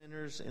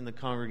sinners in the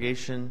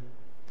congregation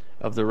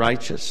of the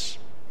righteous.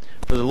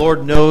 For the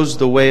Lord knows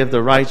the way of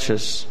the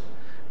righteous,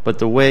 but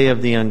the way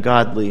of the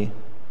ungodly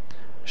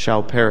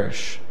shall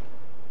perish.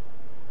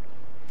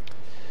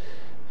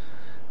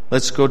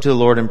 Let's go to the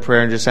Lord in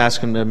prayer and just ask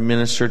Him to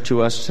minister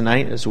to us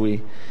tonight as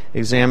we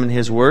examine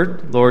His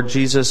Word. Lord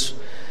Jesus,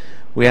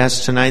 we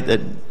ask tonight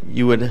that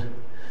You would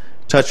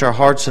touch our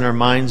hearts and our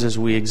minds as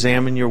we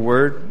examine Your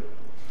Word.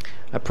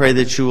 I pray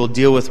that You will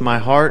deal with my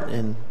heart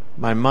and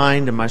my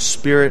mind and my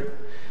spirit,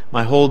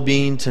 my whole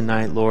being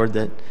tonight, Lord,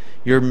 that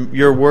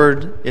Your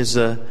Word is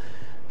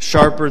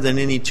sharper than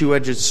any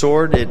two-edged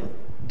sword. It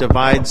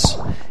divides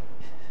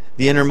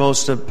the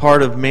innermost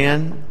part of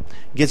man,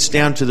 gets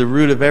down to the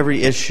root of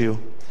every issue.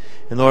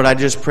 And Lord, I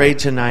just pray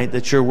tonight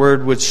that Your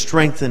Word would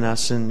strengthen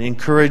us and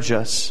encourage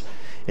us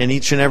in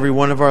each and every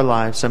one of our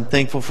lives. I'm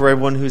thankful for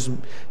everyone who's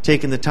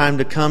taken the time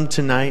to come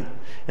tonight,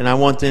 and I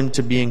want them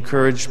to be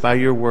encouraged by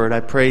Your Word.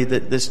 I pray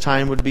that this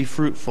time would be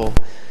fruitful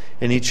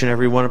in each and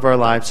every one of our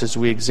lives as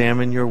we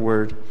examine Your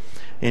Word.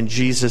 In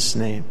Jesus'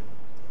 name,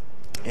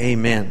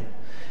 amen.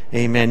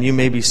 Amen. You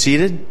may be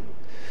seated.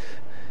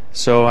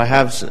 So I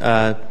have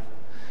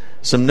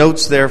some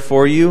notes there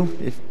for you.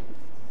 If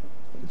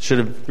you should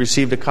have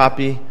received a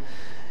copy.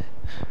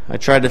 I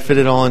tried to fit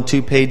it all on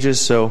 2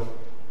 pages, so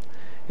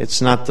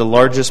it's not the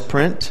largest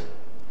print.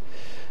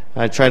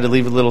 I tried to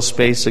leave a little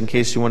space in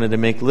case you wanted to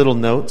make little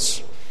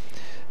notes.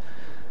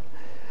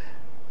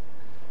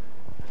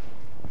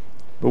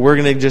 But we're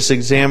going to just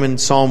examine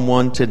Psalm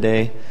 1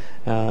 today.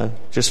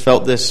 Just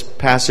felt this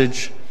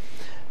passage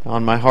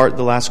on my heart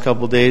the last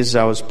couple of days.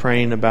 I was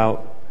praying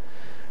about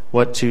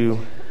what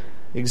to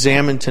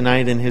examine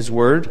tonight in His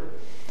Word.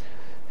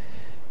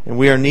 And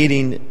we are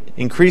needing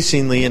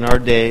increasingly in our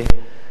day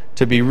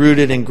to be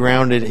rooted and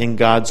grounded in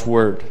God's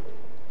Word.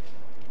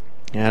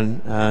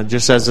 And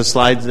just as the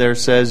slide there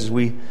says,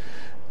 we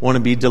want to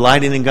be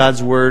delighting in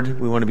God's Word.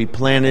 We want to be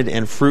planted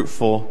and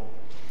fruitful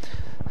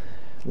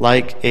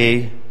like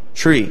a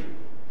tree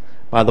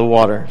by the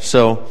water.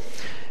 So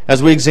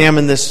as we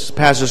examine this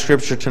passage of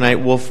Scripture tonight,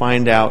 we'll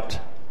find out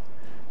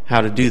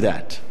how to do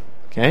that.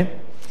 Okay?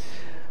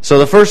 So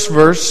the first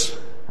verse,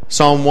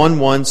 Psalm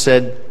 1:1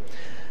 said,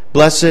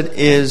 "Blessed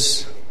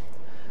is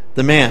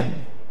the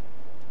man."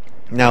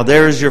 Now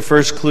there is your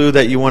first clue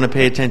that you want to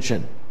pay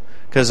attention,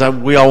 because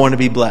we all want to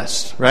be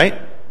blessed,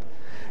 right?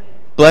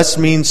 Blessed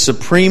means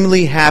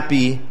supremely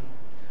happy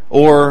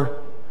or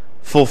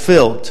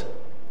fulfilled.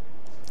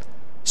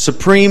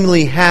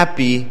 Supremely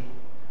happy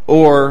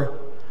or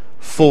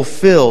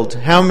fulfilled.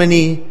 How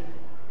many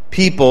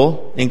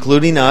people,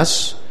 including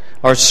us,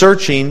 are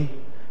searching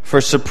for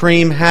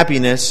supreme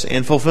happiness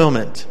and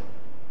fulfillment?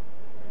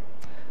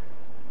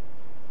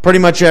 Pretty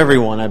much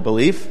everyone, I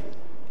believe.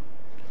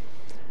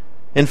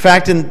 In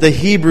fact, in the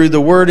Hebrew,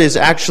 the word is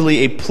actually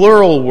a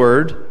plural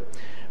word,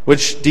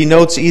 which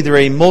denotes either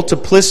a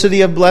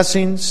multiplicity of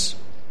blessings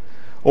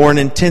or an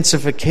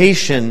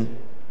intensification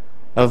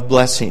of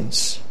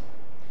blessings.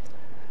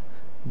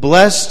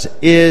 Blessed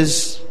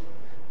is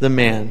the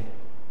man.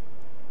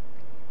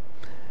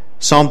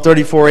 Psalm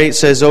 34:8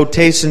 says, "O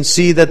taste and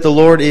see that the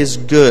Lord is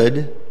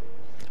good.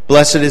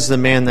 Blessed is the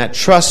man that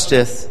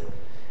trusteth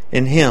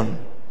in Him."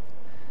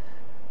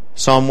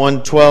 Psalm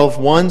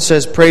 112:1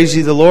 says, "Praise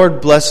ye the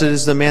Lord. Blessed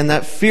is the man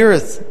that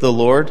feareth the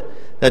Lord,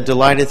 that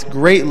delighteth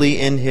greatly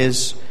in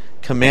His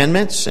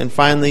commandments." And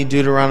finally,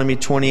 Deuteronomy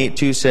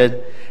 28:2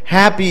 said,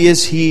 "Happy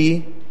is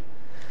he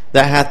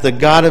that hath the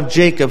God of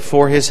Jacob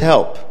for his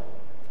help,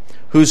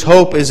 whose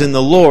hope is in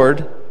the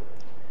Lord,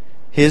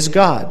 his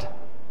God."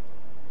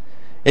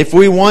 If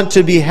we want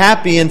to be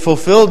happy and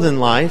fulfilled in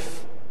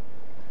life,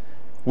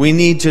 we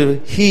need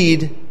to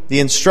heed the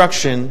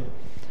instruction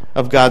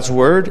of God's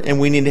Word,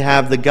 and we need to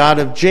have the God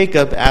of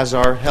Jacob as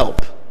our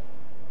help.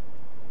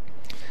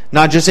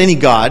 Not just any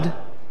God,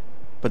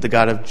 but the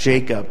God of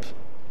Jacob.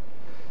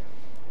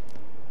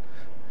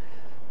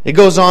 It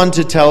goes on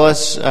to tell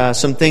us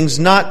some things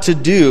not to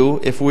do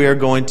if we are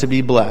going to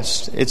be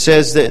blessed. It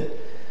says that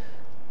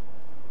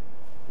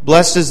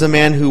blessed is the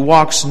man who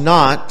walks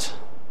not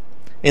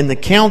in the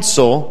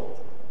counsel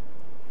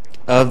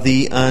of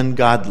the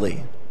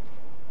ungodly.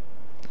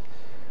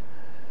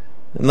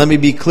 And let me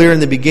be clear in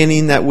the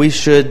beginning that we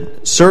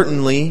should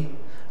certainly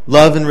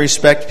love and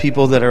respect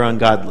people that are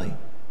ungodly.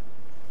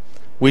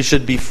 We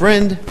should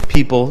befriend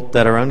people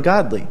that are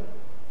ungodly.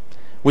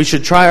 We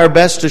should try our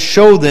best to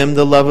show them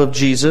the love of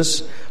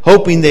Jesus,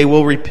 hoping they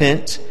will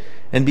repent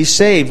and be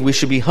saved. We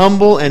should be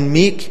humble and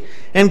meek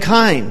and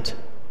kind.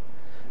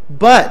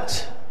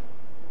 But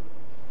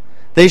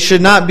they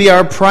should not be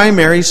our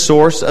primary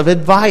source of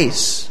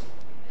advice.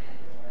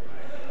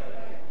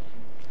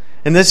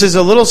 And this is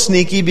a little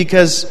sneaky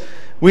because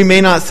we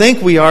may not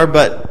think we are,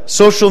 but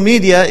social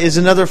media is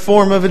another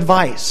form of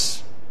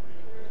advice.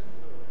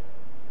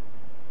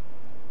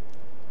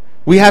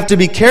 We have to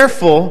be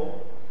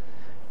careful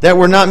that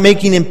we're not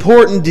making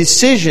important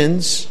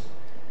decisions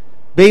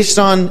based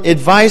on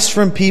advice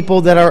from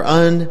people that are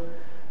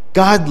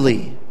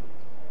ungodly.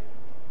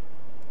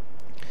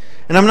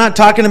 And I'm not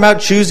talking about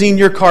choosing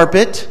your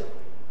carpet.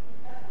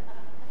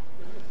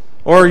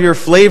 Or your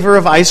flavor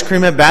of ice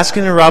cream at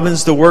Baskin &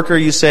 Robbins, the worker,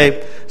 you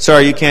say,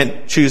 sorry, you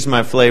can't choose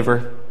my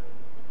flavor.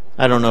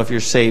 I don't know if you're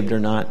saved or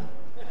not.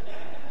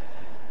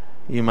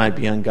 You might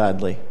be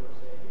ungodly.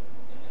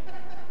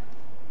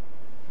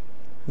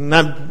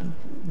 Don't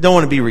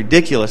want to be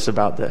ridiculous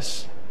about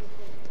this.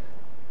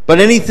 But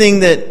anything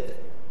that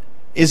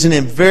is an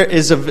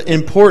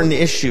important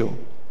issue,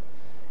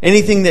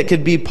 anything that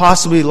could be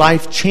possibly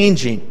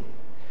life-changing,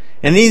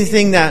 and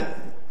anything that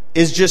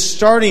is just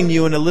starting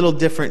you in a little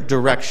different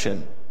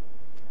direction.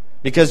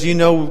 Because you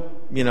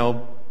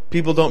know,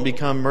 people don't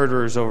become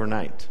murderers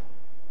overnight.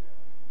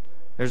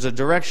 There's a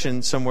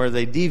direction somewhere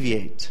they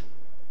deviate.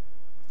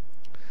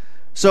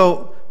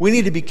 So we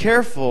need to be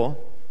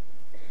careful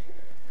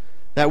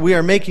that we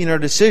are making our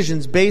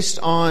decisions based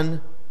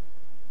on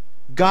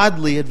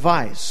godly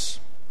advice.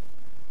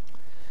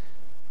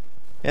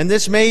 And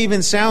this may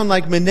even sound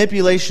like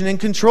manipulation and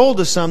control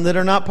to some that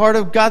are not part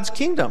of God's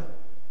kingdom.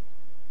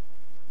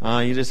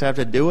 You just have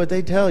to do what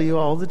they tell you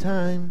all the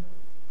time.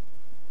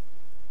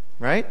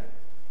 Right?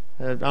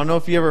 I don't know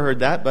if you ever heard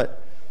that,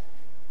 but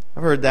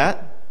I've heard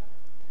that.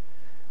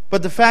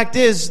 But the fact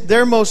is,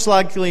 they're most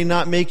likely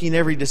not making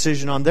every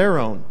decision on their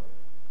own.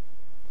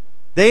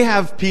 They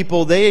have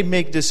people, they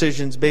make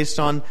decisions based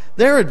on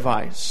their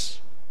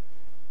advice.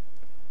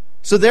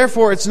 So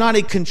therefore, it's not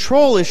a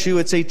control issue,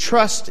 it's a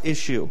trust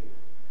issue.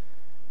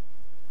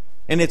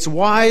 And it's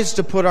wise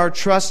to put our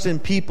trust in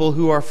people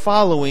who are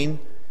following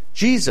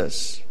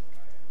Jesus.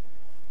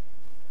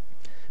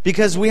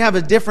 Because we have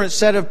a different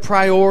set of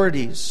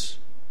priorities.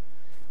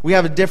 We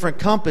have a different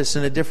compass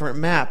and a different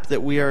map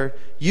that we are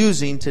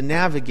using to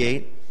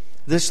navigate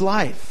this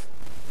life.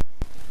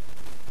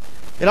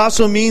 It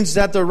also means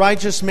that the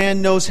righteous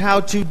man knows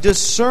how to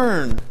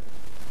discern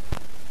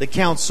the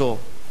counsel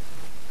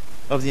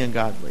of the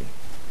ungodly.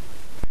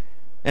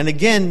 And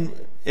again,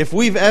 if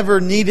we've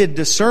ever needed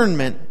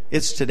discernment,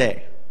 it's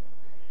today.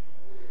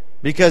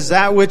 Because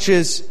that which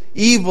is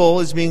evil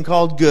is being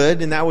called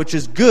good, and that which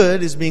is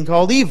good is being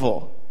called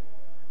evil.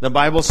 The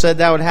Bible said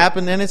that would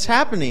happen, and it's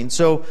happening.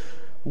 So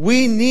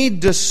we need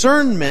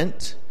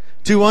discernment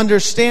to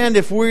understand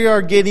if we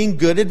are getting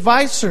good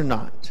advice or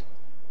not.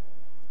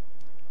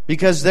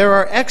 Because there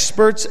are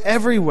experts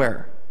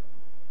everywhere.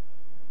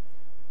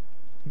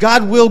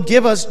 God will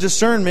give us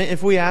discernment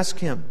if we ask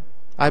Him.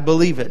 I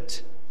believe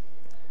it.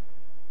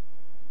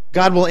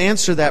 God will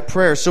answer that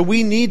prayer. So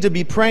we need to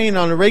be praying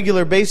on a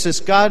regular basis,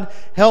 God,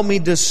 help me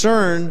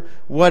discern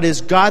what is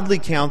godly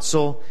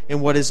counsel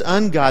and what is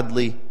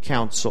ungodly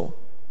counsel.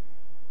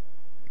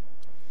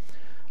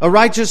 A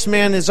righteous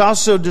man is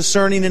also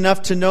discerning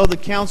enough to know the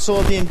counsel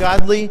of the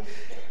ungodly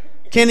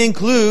can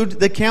include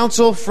the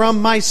counsel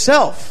from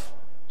myself.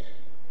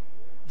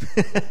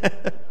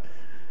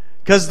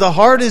 Because the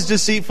heart is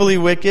deceitfully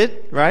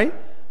wicked, right?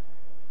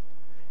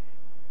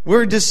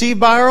 We're deceived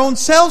by our own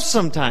selves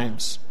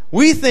sometimes.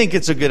 We think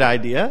it's a good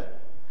idea.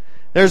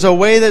 There's a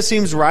way that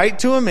seems right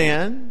to a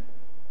man,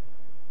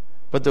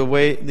 but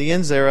the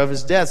ends thereof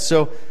is death.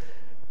 So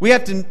we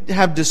have to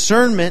have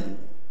discernment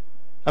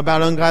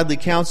about ungodly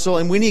counsel,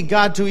 and we need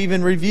God to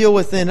even reveal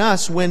within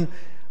us when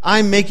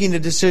I'm making a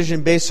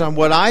decision based on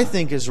what I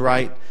think is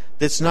right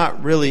that's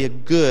not really a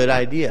good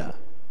idea.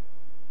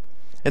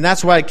 And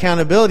that's why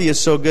accountability is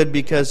so good,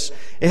 because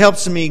it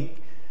helps me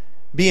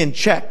be in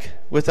check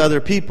with other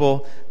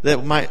people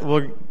that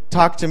will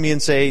talk to me and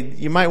say,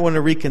 you might want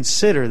to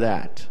reconsider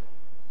that.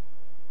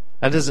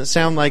 That doesn't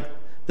sound like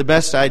the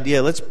best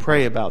idea. Let's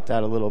pray about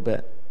that a little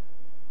bit.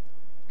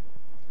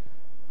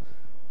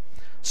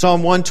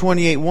 Psalm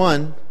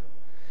 128:1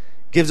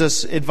 gives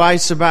us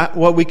advice about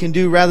what we can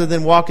do rather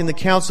than walk in the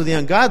counsel of the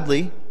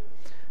ungodly. It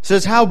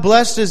says, how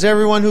blessed is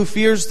everyone who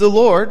fears the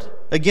Lord.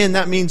 Again,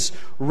 that means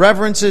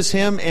reverences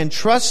Him and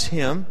trusts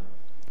Him,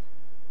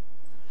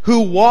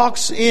 who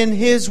walks in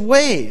His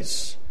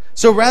ways.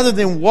 So rather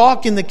than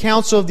walk in the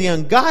counsel of the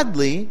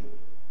ungodly,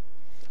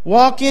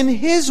 walk in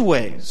His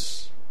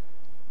ways.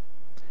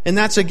 And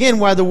that's again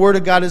why the Word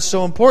of God is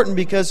so important,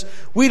 because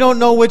we don't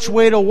know which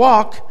way to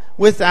walk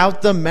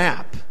without the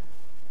map.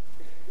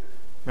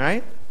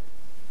 Right?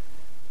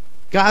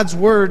 God's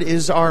Word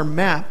is our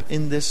map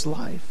in this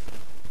life.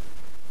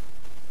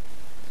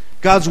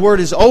 God's Word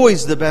is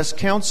always the best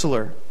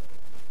counselor.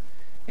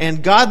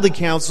 And godly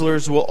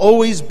counselors will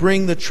always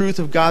bring the truth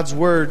of God's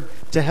Word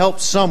to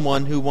help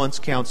someone who wants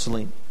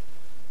counseling.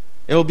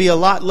 It will be a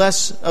lot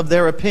less of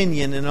their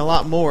opinion and a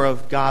lot more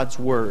of God's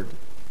Word,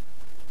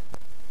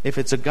 if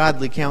it's a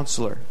godly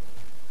counselor.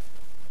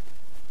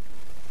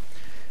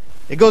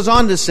 It goes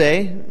on to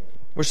say,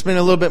 we're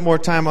spending a little bit more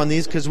time on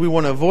these because we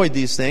want to avoid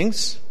these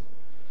things.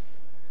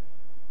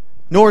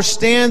 Nor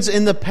stands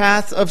in the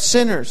path of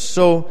sinners.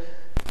 So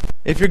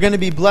if you're going to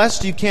be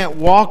blessed, you can't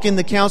walk in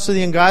the counsel of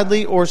the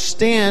ungodly or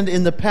stand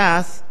in the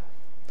path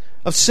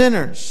of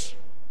sinners.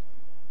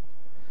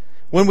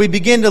 When we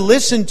begin to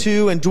listen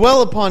to and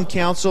dwell upon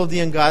counsel of the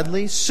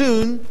ungodly,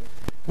 soon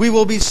we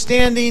will be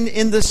standing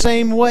in the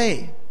same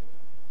way.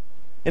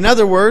 In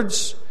other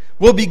words,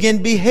 we'll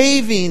begin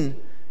behaving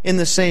in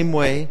the same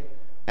way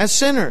as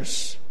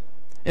sinners.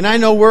 And I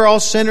know we're all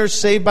sinners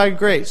saved by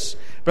grace.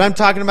 But I'm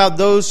talking about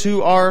those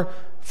who are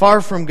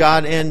far from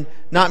God and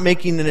not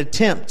making an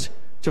attempt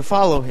to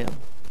follow Him.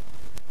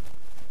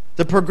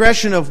 The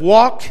progression of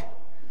walk,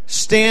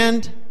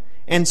 stand,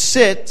 and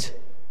sit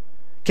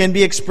can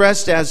be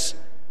expressed as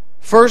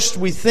first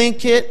we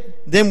think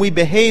it, then we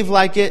behave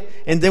like it,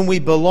 and then we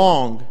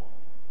belong.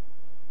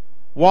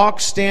 Walk,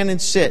 stand,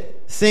 and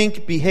sit.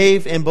 Think,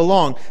 behave, and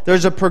belong.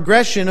 There's a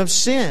progression of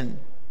sin.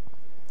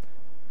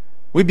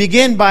 We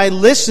begin by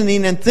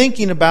listening and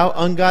thinking about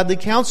ungodly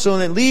counsel,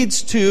 and it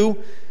leads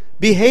to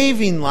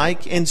behaving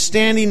like and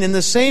standing in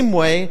the same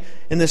way,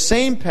 in the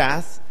same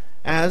path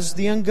as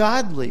the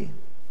ungodly.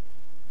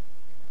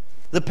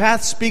 The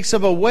path speaks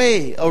of a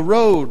way, a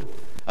road,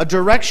 a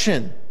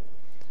direction.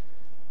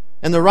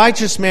 And the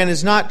righteous man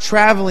is not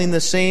traveling the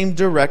same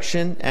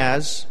direction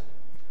as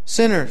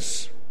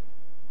sinners.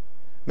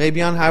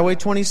 Maybe on Highway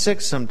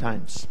 26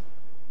 sometimes.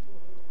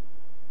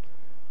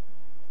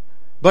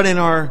 But in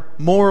our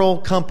moral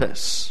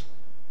compass,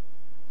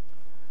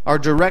 our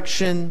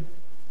direction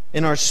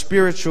in our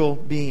spiritual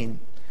being,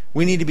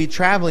 we need to be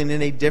traveling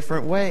in a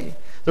different way.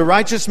 The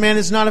righteous man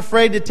is not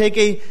afraid to take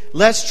a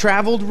less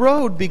traveled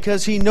road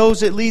because he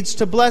knows it leads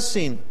to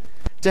blessing,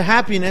 to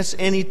happiness,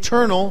 and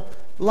eternal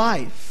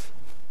life.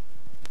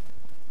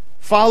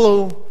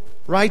 Follow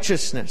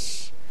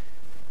righteousness.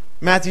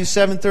 Matthew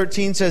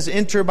 7:13 says,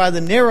 "Enter by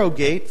the narrow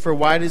gate, for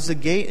wide is the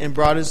gate and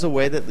broad is the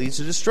way that leads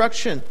to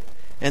destruction.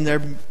 And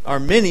there are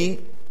many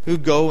who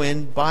go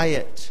in by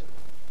it."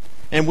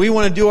 And we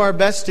want to do our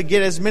best to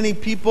get as many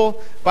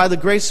people, by the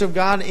grace of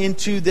God,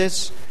 into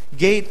this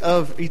gate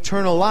of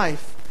eternal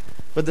life.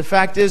 But the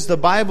fact is, the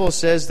Bible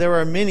says there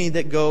are many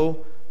that go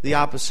the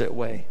opposite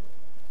way.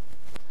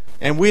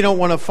 And we don't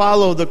want to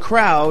follow the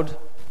crowd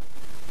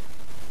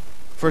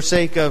for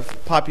sake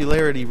of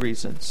popularity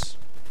reasons.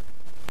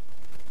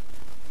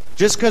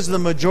 Just because the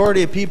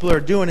majority of people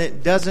are doing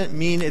it doesn't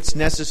mean it's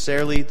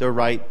necessarily the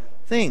right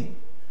thing.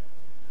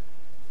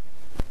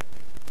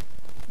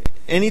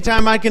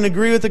 Anytime I can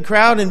agree with the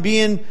crowd and be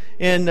in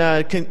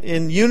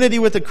unity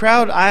with the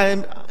crowd,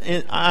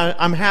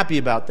 I'm happy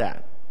about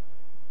that.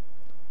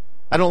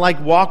 I don't like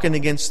walking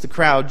against the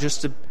crowd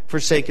just for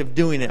sake of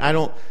doing it. I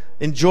don't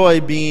enjoy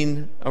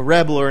being a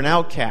rebel or an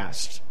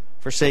outcast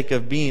for sake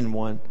of being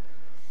one.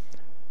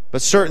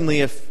 But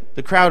certainly if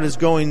the crowd is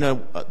going a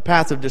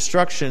path of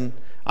destruction,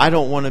 I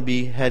don't want to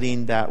be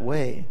heading that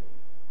way.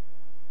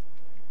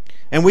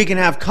 And we can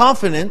have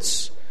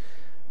confidence,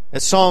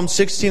 as Psalm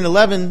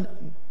 16:11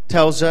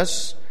 tells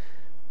us,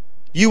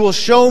 "You will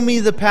show me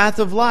the path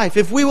of life."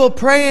 If we will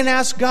pray and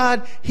ask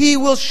God, He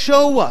will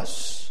show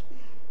us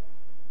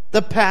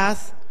the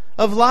path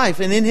of life.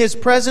 And in His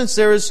presence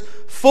there is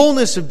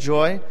fullness of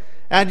joy.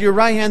 At your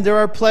right hand there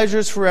are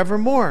pleasures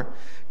forevermore.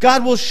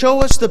 God will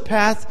show us the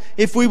path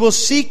if we will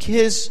seek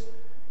His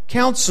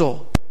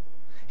counsel.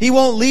 He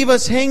won't leave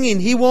us hanging.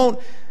 He won't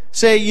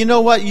say, "You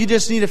know what, you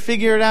just need to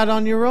figure it out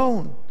on your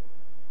own."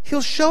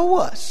 He'll show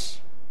us.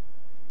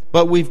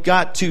 But we've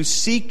got to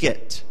seek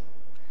it.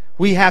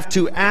 We have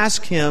to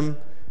ask Him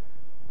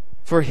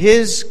for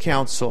His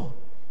counsel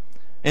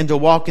and to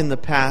walk in the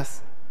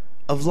path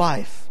of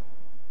life.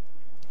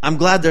 I'm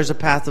glad there's a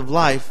path of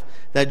life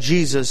that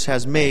Jesus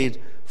has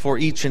made for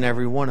each and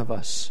every one of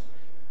us.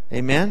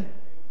 Amen?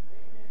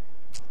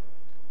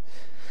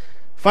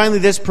 Finally,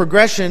 this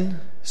progression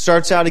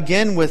starts out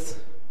again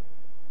with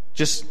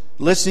just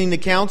listening to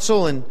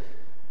counsel and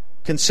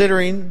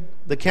considering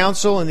the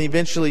counsel and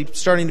eventually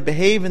starting to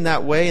behave in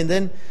that way. And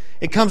then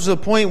it comes to a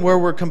point where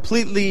we're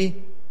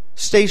completely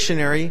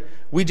stationary.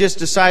 We just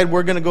decide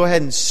we're going to go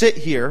ahead and sit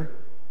here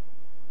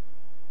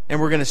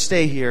and we're going to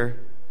stay here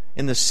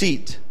in the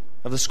seat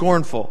of the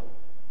scornful.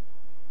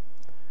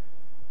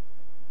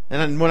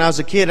 And when I was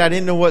a kid, I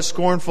didn't know what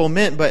scornful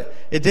meant, but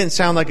it didn't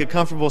sound like a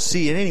comfortable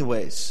seat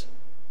anyways.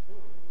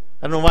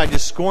 I don't know why,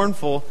 just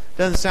scornful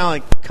doesn't sound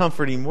like a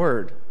comforting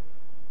word.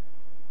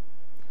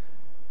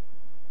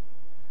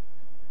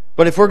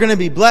 But if we're going to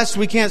be blessed,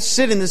 we can't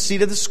sit in the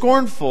seat of the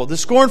scornful. The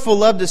scornful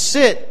love to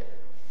sit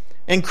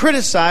and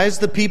criticize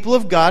the people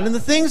of God and the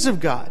things of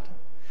God.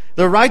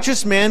 The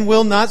righteous man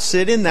will not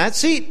sit in that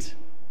seat.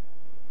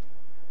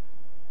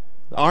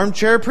 The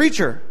armchair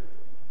preacher,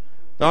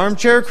 the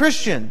armchair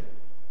Christian.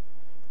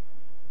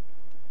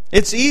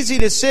 It's easy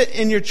to sit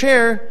in your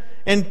chair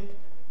and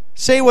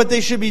say what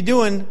they should be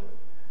doing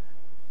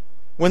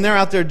when they're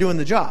out there doing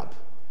the job.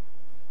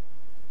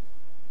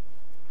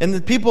 And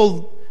the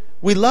people,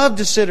 we love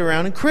to sit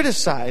around and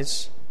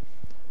criticize,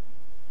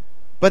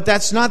 but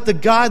that's not the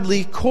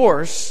godly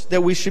course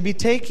that we should be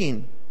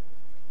taking.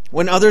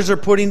 When others are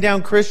putting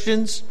down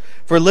Christians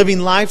for living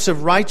lives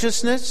of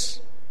righteousness,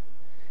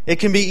 it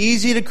can be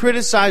easy to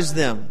criticize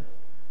them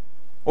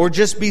or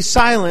just be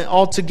silent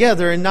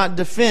altogether and not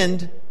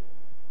defend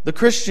the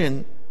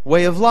Christian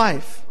way of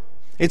life.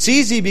 It's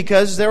easy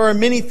because there are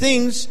many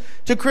things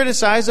to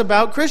criticize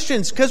about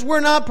Christians because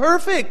we're not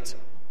perfect,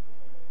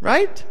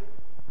 right?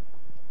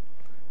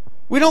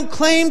 We don't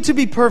claim to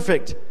be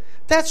perfect.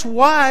 That's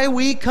why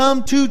we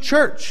come to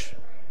church.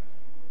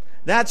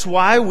 That's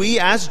why we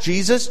ask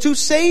Jesus to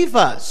save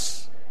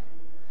us.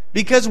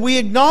 Because we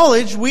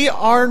acknowledge we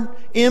are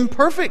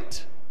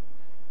imperfect.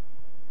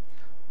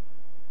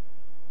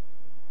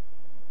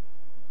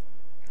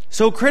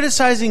 So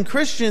criticizing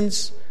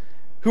Christians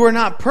who are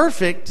not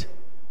perfect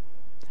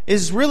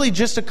is really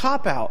just a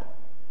cop-out.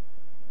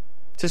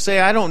 To say,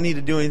 I don't need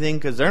to do anything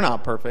because they're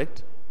not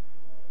perfect.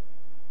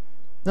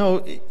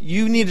 No,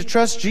 you need to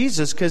trust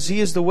Jesus because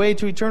He is the way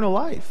to eternal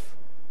life.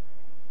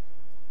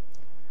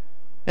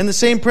 And the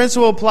same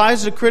principle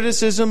applies to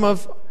criticism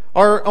of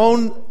our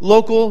own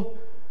local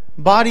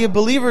body of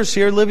believers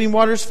here, Living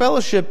Waters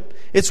Fellowship.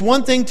 It's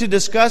one thing to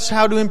discuss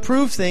how to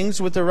improve things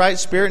with the right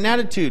spirit and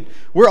attitude.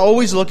 We're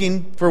always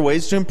looking for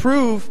ways to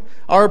improve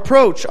our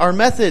approach, our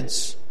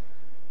methods.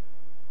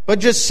 But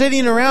just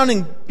sitting around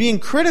and being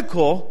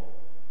critical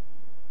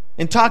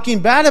and talking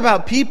bad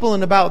about people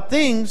and about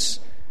things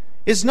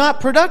is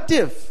not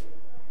productive.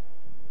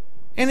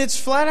 And it's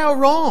flat out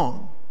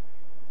wrong.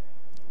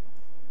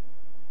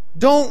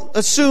 Don't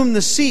assume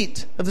the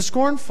seat of the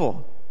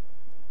scornful.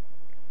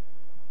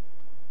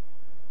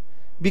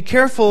 Be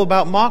careful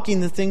about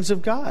mocking the things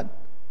of God.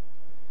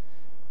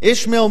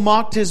 Ishmael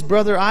mocked his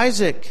brother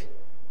Isaac,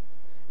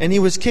 and he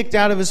was kicked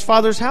out of his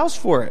father's house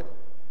for it.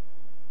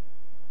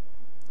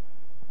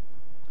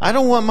 I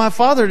don't want my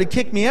father to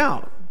kick me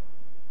out.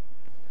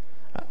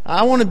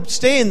 I want to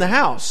stay in the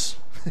house.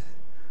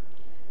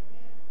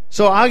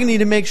 So I need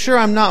to make sure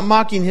I'm not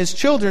mocking his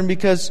children,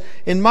 because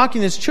in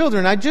mocking his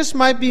children, I just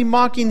might be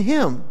mocking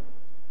him.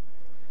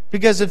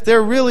 Because if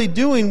they're really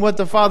doing what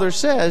the Father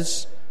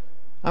says,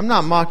 I'm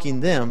not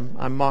mocking them,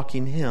 I'm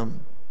mocking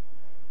him.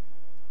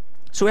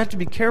 So we have to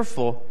be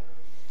careful.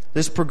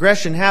 This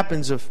progression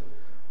happens of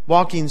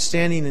walking,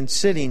 standing, and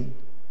sitting.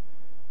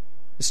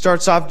 It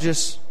starts off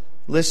just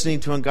listening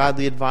to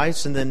ungodly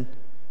advice, and then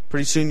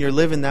pretty soon you're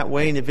living that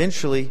way, and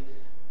eventually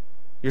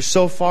you're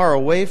so far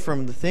away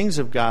from the things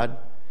of God,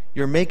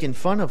 you're making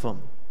fun of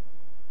them.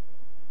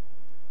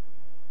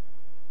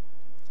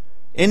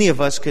 Any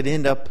of us could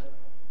end up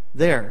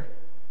there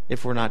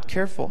if we're not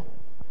careful.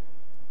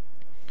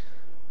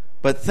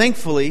 But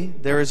thankfully,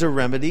 there is a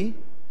remedy.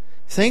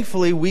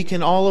 Thankfully, we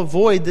can all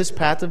avoid this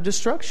path of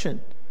destruction.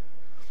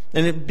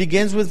 And it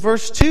begins with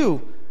verse 2.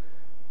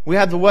 We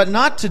have the what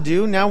not to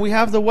do. Now we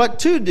have the what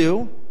to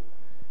do.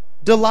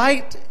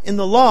 Delight in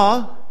the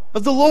law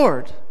of the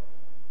Lord.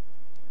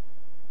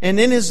 And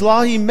in His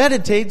law He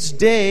meditates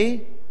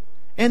day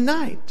and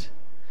night.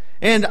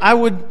 And I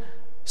would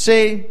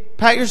say,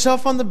 pat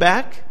yourself on the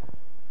back,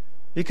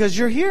 because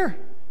you're here.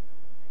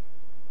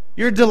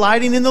 You're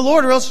delighting in the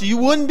Lord, or else you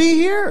wouldn't be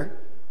here.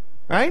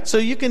 Right? So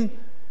you can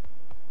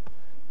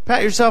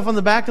pat yourself on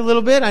the back a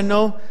little bit. I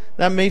know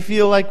that may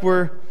feel like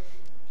we're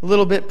a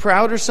little bit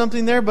proud or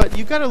something there, but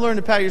you've got to learn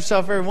to pat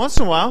yourself every once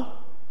in a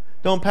while.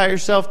 Don't pat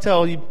yourself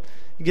till you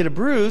get a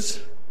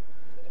bruise.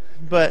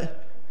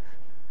 But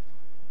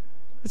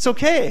it's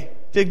okay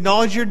to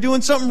acknowledge you're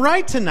doing something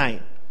right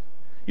tonight.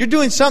 You're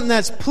doing something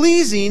that's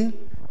pleasing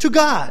to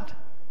God.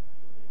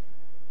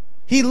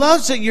 He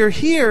loves that you're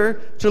here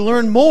to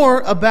learn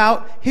more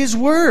about His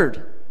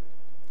Word.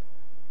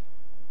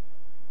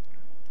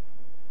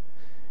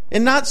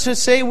 And not to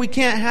say we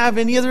can't have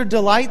any other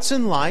delights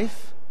in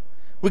life.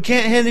 We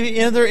can't have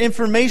any other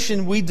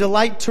information we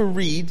delight to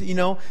read. You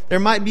know, there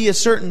might be a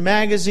certain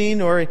magazine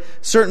or a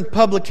certain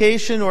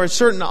publication or a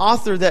certain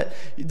author that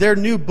their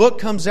new book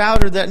comes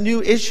out or that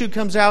new issue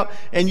comes out,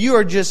 and you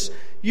are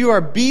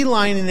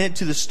beelining it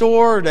to the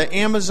store or to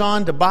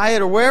Amazon to buy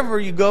it or wherever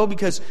you go,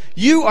 because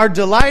you are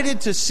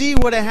delighted to see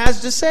what it has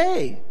to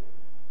say.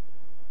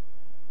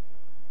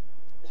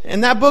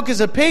 And that book is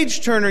a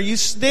page turner. You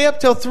stay up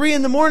till 3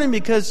 a.m.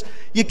 because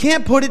you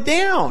can't put it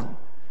down.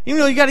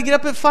 Even though you got to get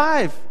up at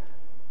 5.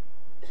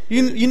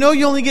 You know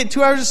you only get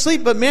 2 hours of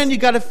sleep, but man, you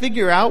got to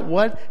figure out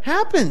what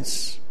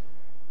happens.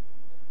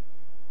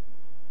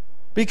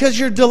 Because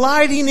you're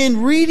delighting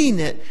in reading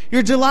it.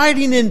 You're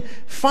delighting in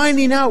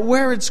finding out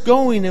where it's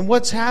going and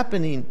what's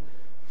happening.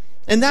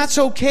 And that's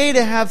okay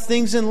to have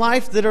things in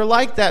life that are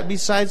like that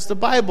besides the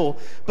Bible.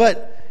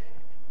 But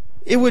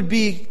it would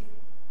be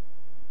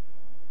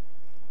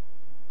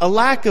a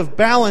lack of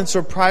balance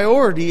or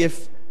priority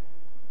if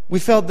we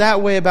felt that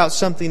way about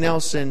something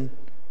else and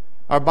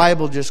our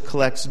Bible just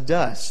collects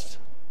dust.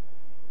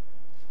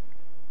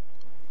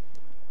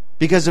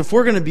 Because if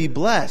we're going to be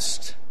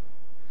blessed,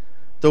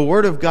 the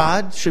Word of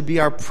God should be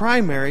our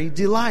primary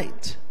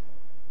delight.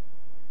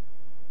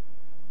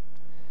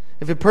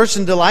 If a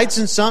person delights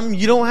in something,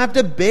 you don't have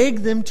to beg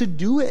them to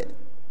do it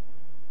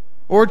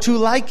or to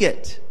like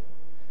it.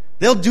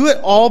 They'll do it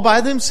all by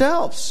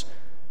themselves.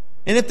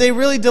 And if they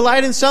really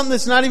delight in something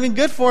that's not even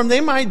good for them, they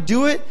might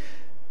do it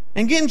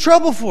and get in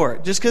trouble for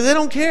it just because they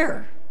don't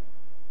care.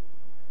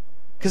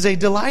 Because they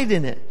delight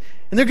in it.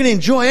 And they're going to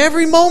enjoy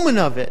every moment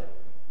of it.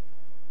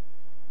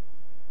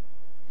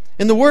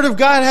 And the Word of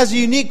God has a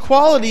unique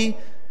quality.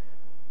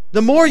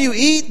 The more you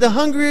eat, the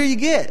hungrier you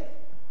get.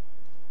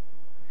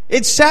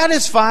 It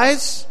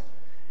satisfies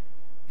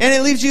and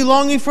it leaves you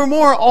longing for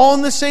more all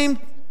in the same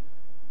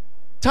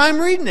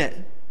time reading it.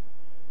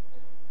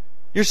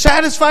 You're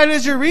satisfied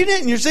as you read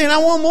it and you're saying, I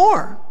want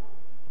more.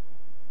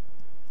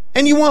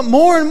 And you want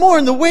more and more.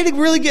 And the way to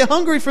really get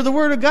hungry for the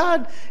Word of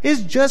God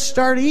is just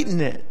start eating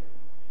it.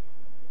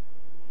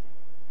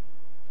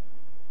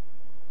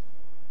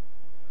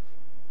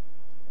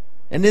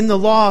 And in the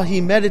law,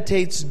 he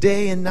meditates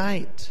day and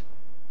night.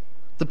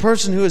 The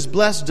person who is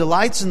blessed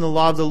delights in the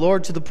law of the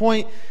Lord to the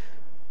point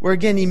where,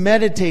 again, he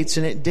meditates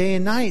in it day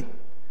and night.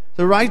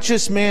 The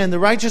righteous man, the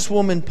righteous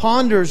woman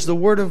ponders the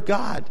Word of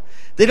God.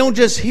 They don't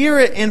just hear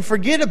it and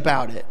forget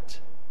about it.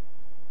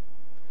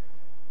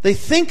 They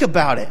think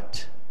about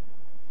it.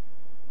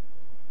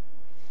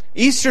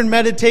 Eastern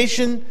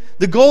meditation,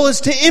 the goal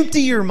is to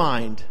empty your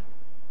mind.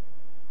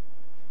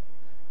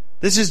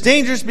 This is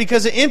dangerous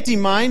because an empty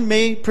mind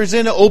may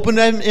present an open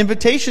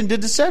invitation to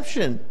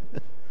deception.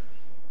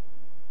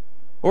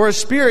 Or a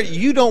spirit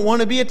you don't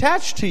want to be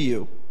attached to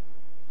you.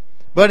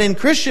 But in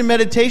Christian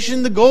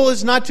meditation, the goal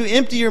is not to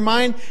empty your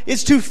mind,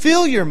 it's to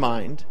fill your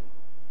mind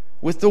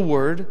with the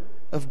Word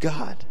of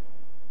God.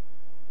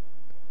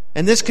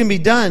 And this can be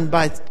done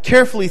by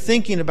carefully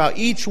thinking about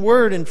each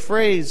word and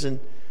phrase and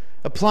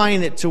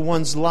applying it to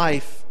one's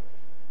life,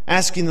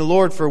 asking the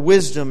Lord for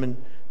wisdom and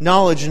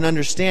knowledge and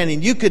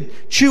understanding. You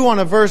could chew on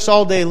a verse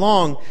all day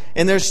long,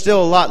 and there's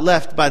still a lot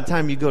left by the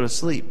time you go to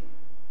sleep.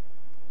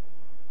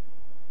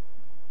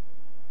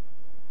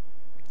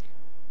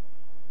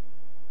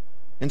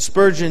 And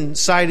Spurgeon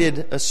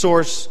cited a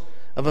source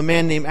of a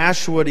man named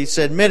Ashwood. He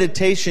said,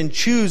 meditation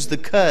chews the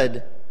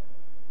cud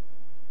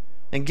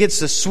and gets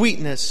the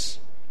sweetness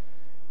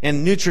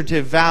and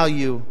nutritive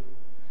value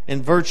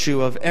and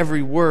virtue of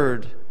every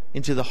word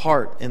into the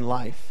heart and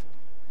life.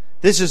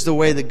 This is the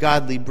way the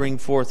godly bring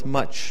forth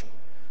much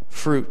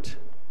fruit.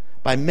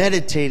 By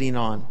meditating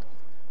on,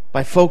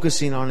 by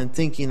focusing on and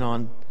thinking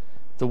on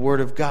the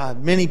Word of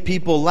God. Many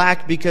people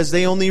lack because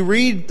they only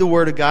read the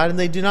Word of God and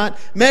they do not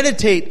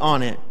meditate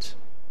on it.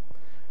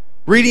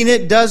 Reading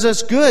it does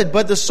us good,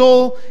 but the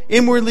soul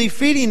inwardly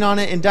feeding on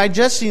it and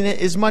digesting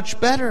it is much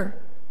better.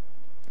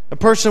 A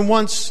person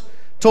once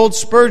told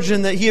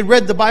Spurgeon that he had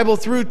read the Bible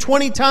through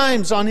 20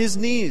 times on his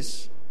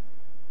knees,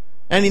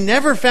 and he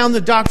never found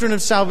the doctrine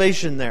of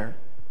salvation there.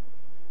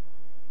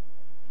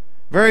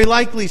 Very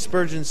likely,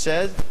 Spurgeon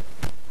said,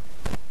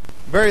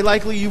 very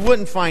likely you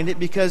wouldn't find it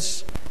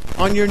because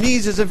on your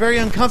knees is a very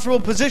uncomfortable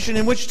position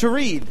in which to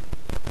read.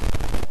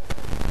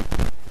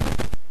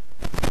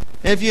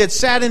 And if you had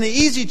sat in an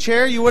easy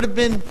chair, you would have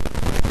been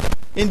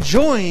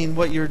enjoying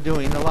what you're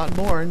doing a lot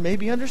more and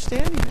maybe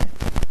understanding it.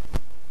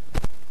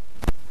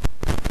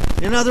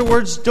 In other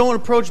words, don't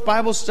approach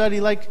Bible study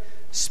like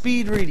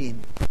speed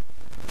reading.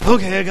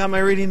 Okay, I got my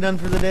reading done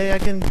for the day. I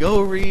can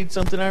go read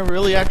something I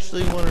really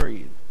actually want to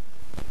read.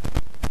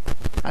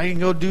 I can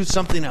go do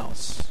something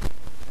else.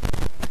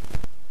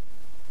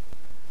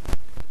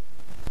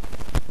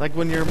 Like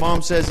when your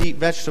mom says eat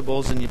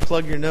vegetables and you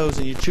plug your nose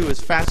and you chew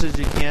as fast as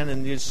you can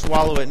and you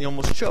swallow it and you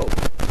almost choke.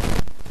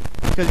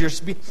 Because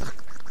you're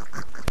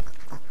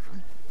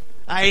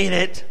I ate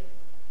it.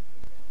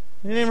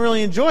 You didn't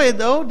really enjoy it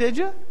though, did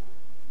you?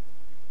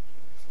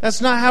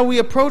 That's not how we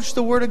approach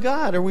the Word of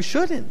God, or we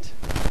shouldn't.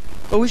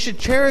 But we should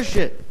cherish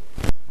it.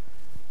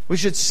 We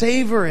should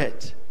savor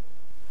it.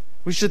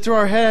 We should throw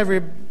our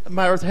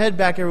head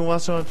back every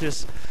once in a while and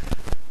just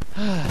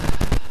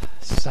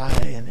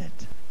sigh in it.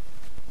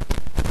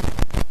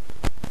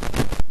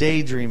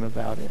 Daydream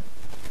about it.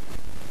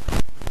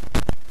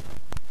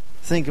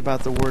 Think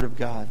about the Word of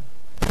God.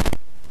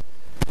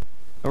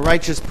 A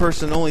righteous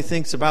person only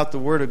thinks about the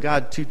Word of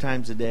God 2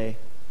 times a day.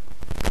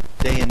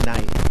 Day and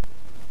night.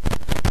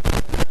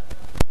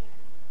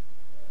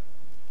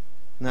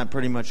 And that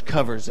pretty much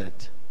covers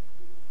it.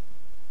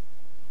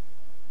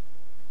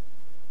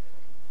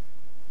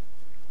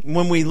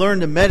 When we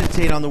learn to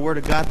meditate on the Word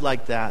of God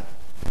like that,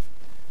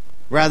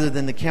 rather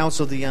than the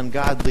counsel of the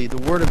ungodly, the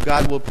Word of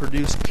God will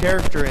produce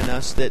character in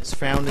us that's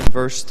found in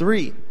verse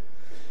 3.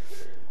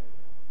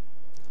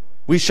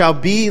 We shall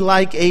be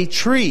like a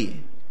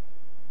tree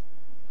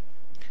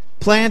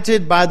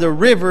planted by the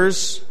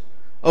rivers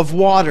of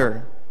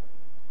water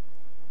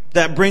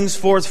that brings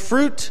forth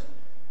fruit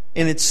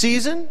in its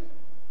season,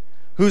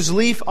 whose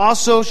leaf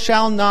also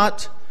shall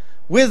not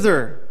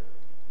wither,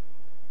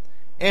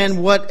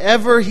 and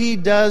whatever he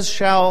does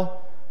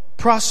shall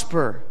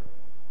prosper.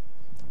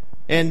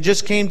 And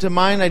just came to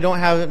mind, I don't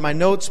have it in my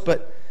notes,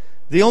 but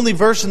the only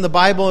verse in the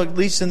Bible, at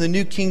least in the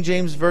New King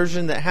James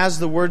Version, that has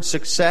the word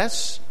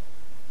success,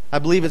 I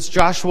believe it's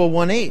Joshua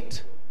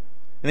 1:8.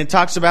 And it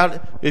talks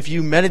about if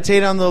you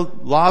meditate on the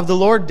law of the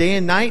Lord day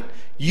and night,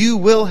 you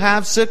will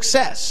have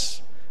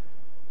success.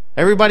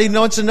 Everybody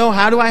wants to know,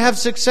 how do I have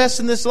success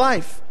in this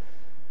life?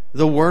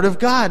 The Word of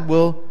God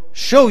will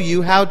show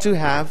you how to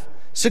have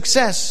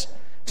success,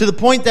 to the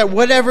point that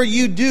whatever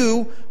you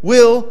do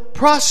will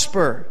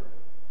prosper.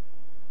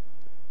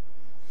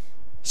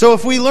 So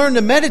if we learn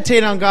to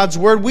meditate on God's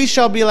Word, we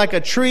shall be like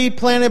a tree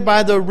planted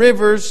by the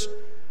rivers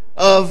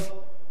of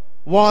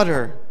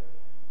water.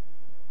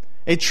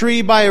 A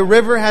tree by a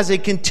river has a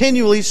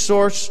continual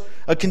source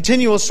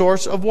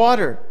of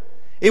water.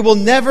 It will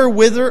never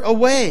wither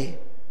away.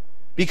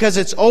 because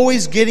it's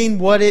always getting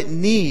what it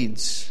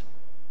needs.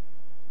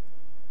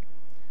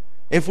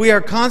 If we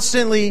are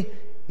constantly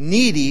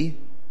needy,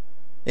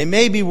 it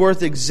may be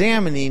worth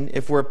examining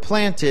if we're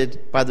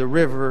planted by the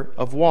river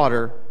of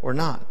water or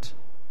not.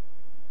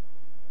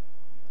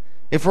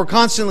 If we're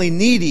constantly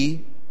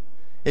needy,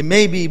 it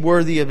may be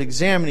worthy of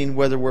examining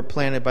whether we're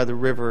planted by the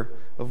river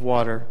of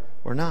water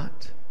or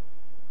not.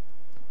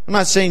 I'm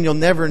not saying you'll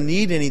never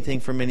need anything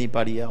from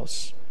anybody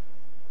else.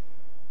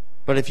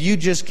 But if you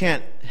just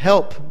can't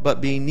help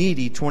but be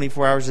needy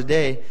 24 hours a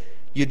day,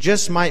 you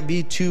just might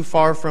be too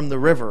far from the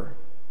river.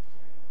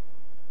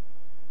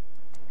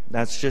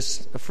 That's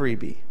just a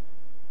freebie.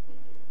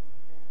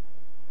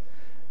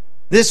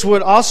 This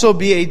would also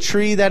be a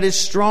tree that is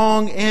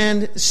strong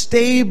and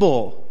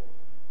stable,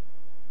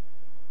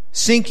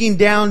 sinking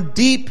down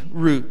deep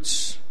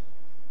roots.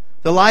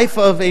 The life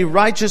of a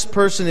righteous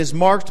person is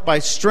marked by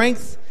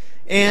strength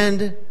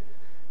and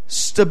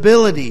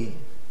stability.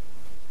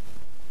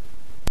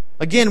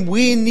 Again,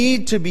 we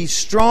need to be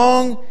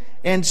strong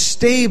and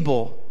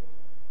stable.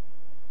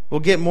 We'll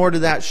get more to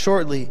that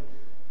shortly.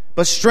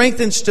 But strength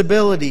and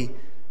stability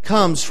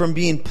comes from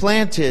being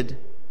planted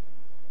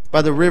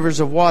by the rivers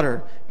of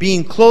water,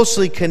 being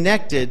closely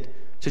connected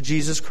to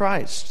Jesus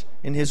Christ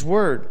in His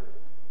Word.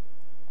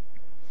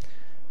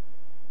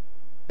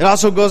 It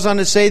also goes on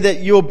to say that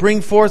you'll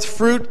bring forth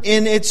fruit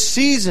in its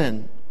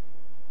season.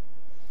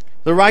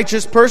 The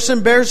righteous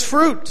person bears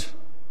fruit,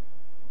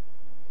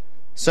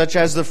 such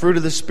as the fruit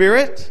of the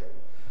Spirit,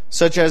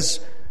 such as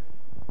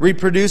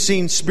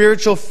reproducing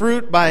spiritual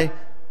fruit by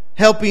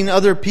helping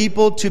other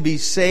people to be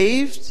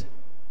saved,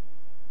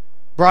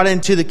 brought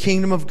into the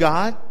kingdom of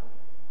God.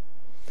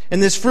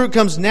 And this fruit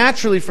comes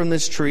naturally from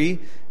this tree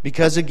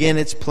because, again,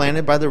 it's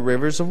planted by the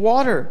rivers of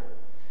water.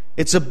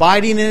 It's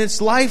abiding in its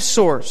life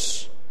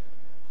source.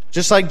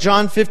 Just like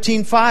John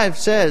 15:5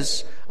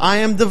 says, I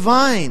am the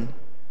vine,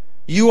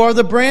 you are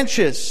the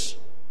branches.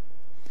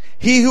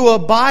 He who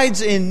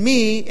abides in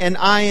me and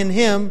I in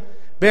him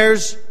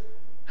bears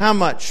how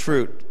much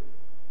fruit?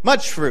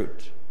 Much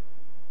fruit.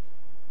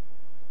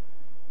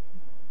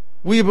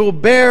 We will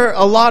bear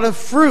a lot of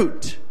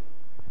fruit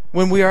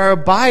when we are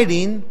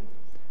abiding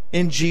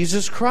in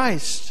Jesus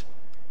Christ.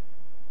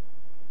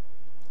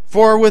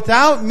 For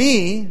without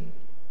me,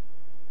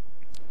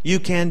 you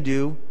can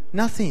do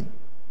nothing.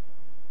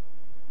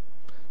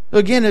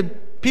 Again,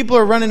 people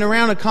are running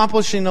around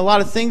accomplishing a lot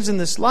of things in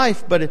this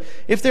life, but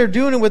if they're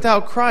doing it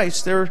without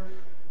Christ, they're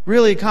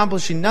really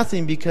accomplishing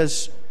nothing,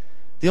 because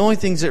the only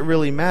things that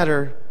really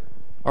matter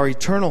are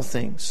eternal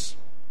things.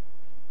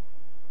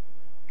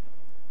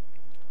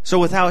 So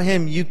without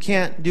Him, you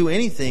can't do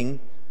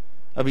anything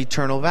of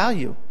eternal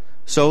value.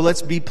 So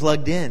let's be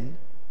plugged in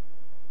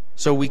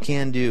so we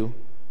can do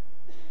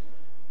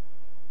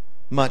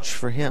much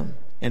for Him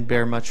and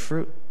bear much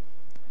fruit.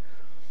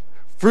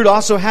 Fruit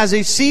also has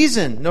a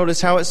season.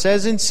 Notice how it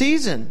says in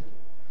season.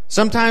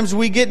 Sometimes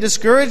we get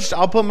discouraged.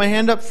 I'll put my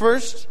hand up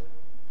first.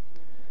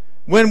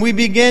 When we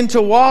begin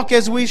to walk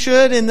as we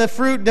should and the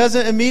fruit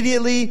doesn't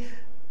immediately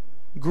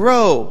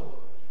grow.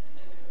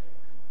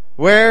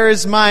 Where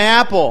is my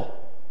apple?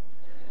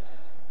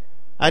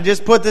 I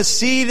just put the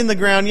seed in the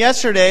ground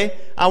yesterday.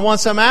 I want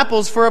some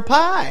apples for a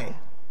pie.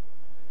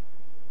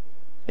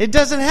 It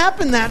doesn't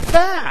happen that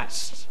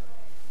fast.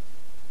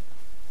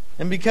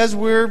 And because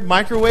we're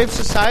microwave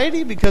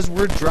society, because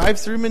we're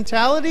drive-through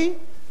mentality,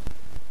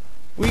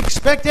 we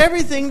expect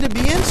everything to be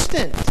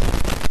instant.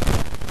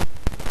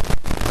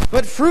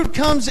 But fruit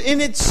comes in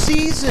its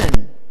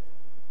season.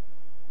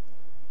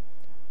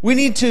 We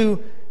need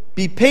to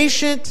be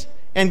patient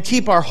and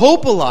keep our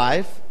hope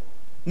alive,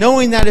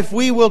 knowing that if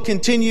we will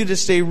continue to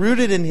stay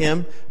rooted in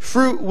Him,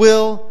 fruit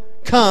will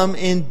come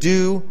in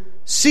due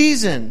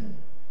season.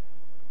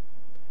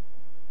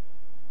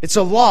 It's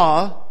a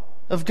law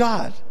of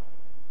God.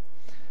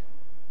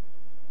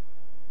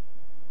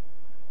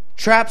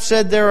 Trapp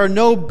said there are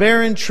no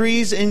barren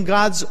trees in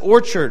God's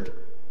orchard.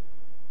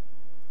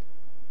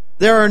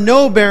 There are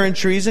no barren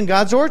trees in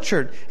God's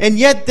orchard. And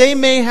yet they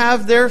may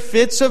have their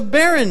fits of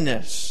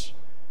barrenness,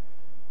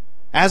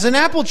 as an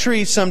apple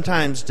tree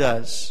sometimes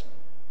does.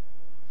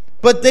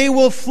 But they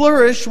will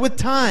flourish with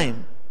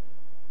time.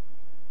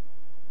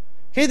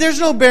 Okay, there's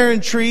no barren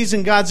trees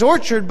in God's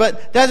orchard,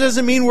 but that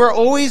doesn't mean we're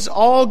always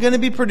all going to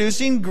be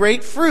producing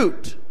great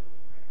fruit.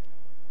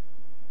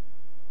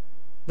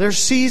 There's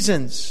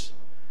seasons.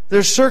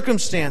 There's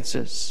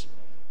circumstances.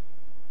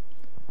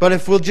 But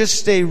if we'll just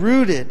stay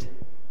rooted,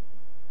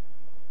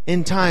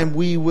 in time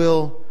we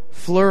will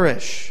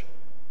flourish.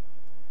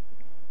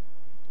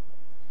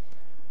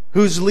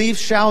 Whose leaf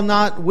shall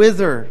not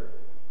wither,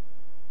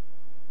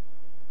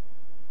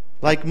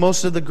 like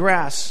most of the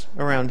grass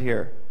around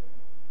here.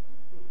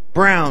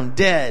 Brown,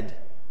 dead.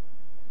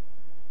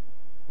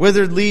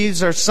 Withered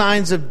leaves are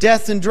signs of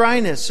death and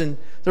dryness, and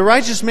the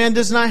righteous man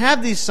does not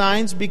have these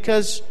signs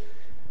because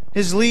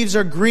his leaves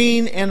are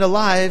green and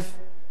alive,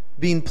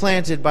 being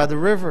planted by the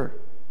river.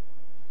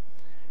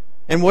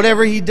 And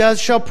whatever he does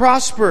shall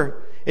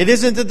prosper. It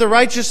isn't that the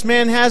righteous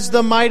man has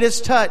the Midas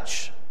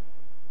touch.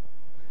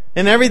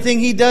 And everything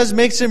he does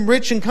makes him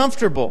rich and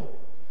comfortable.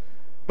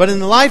 But in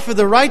the life of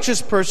the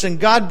righteous person,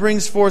 God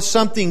brings forth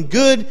something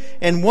good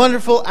and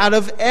wonderful out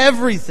of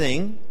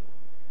everything.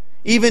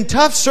 Even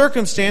tough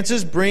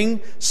circumstances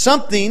bring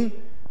something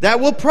that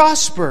will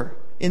prosper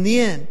in the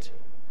end.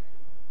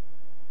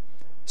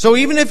 So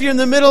even if you're in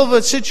the middle of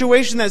a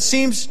situation that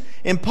seems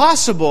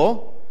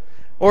impossible,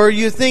 or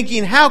you're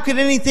thinking, how could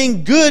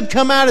anything good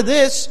come out of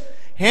this?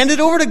 Hand it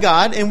over to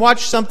God and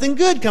watch something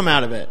good come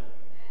out of it.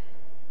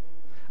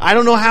 I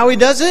don't know how he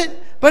does it,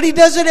 but he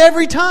does it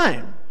every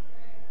time.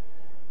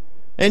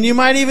 And you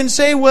might even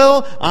say,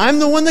 well, I'm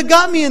the one that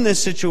got me in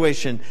this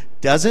situation.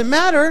 Doesn't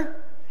matter.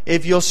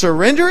 If you'll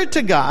surrender it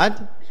to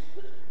God,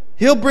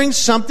 he'll bring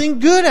something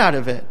good out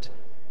of it.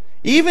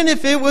 Even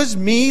if it was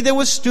me that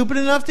was stupid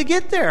enough to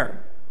get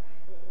there.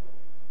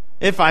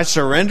 If I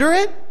surrender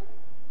it,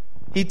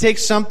 he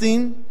takes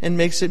something and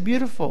makes it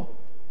beautiful.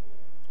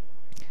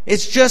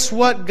 It's just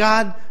what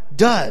God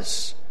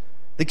does.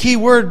 The key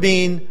word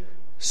being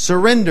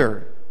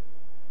surrender.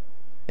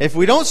 If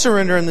we don't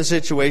surrender in the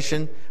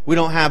situation, we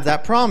don't have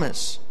that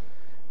promise.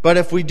 But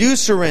if we do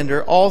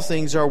surrender, all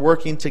things are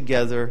working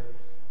together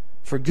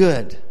for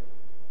good.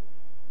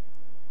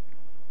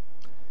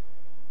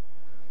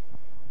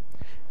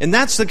 And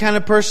that's the kind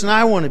of person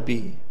I want to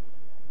be.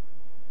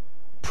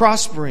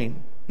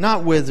 Prospering,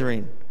 not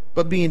withering,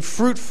 but being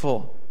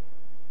fruitful.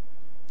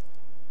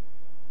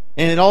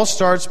 And it all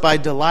starts by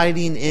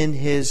delighting in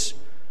His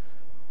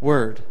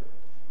Word.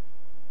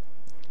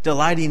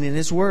 Delighting in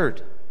His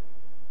Word.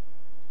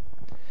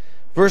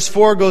 Verse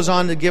 4 goes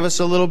on to give us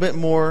a little bit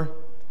more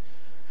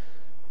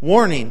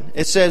warning.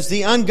 It says,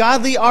 the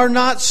ungodly are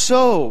not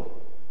so.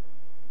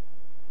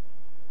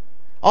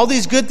 All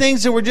these good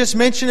things that were just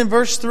mentioned in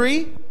verse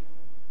 3,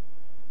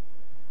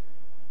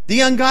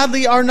 the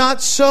ungodly are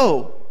not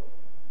so.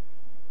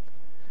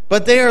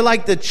 But they are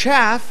like the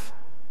chaff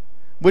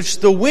which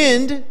the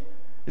wind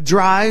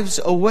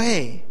drives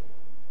away.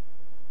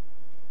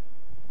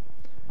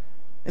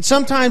 And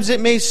sometimes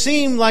it may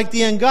seem like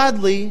the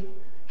ungodly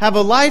have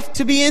a life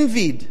to be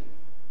envied.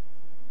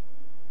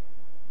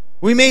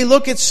 We may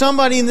look at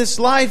somebody in this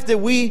life that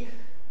we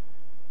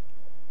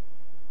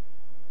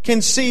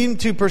can seem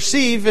to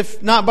perceive,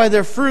 if not by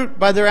their fruit,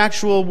 by their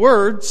actual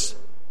words.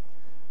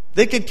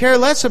 They could care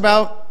less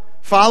about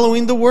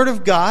following the Word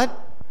of God,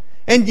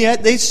 and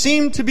yet they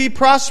seem to be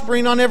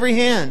prospering on every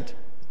hand.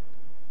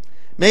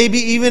 Maybe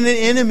even an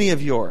enemy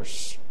of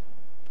yours.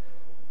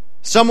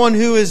 Someone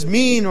who is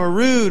mean or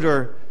rude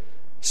or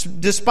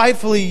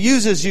despitefully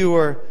uses you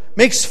or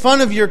makes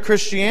fun of your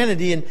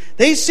Christianity, and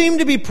they seem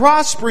to be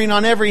prospering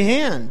on every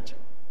hand.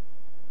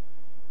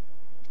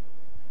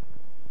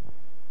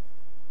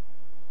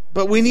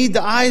 But we need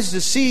the eyes to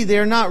see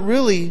they're not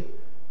really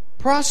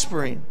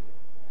prospering.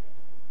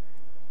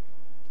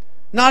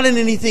 Not in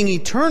anything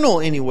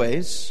eternal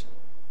anyways.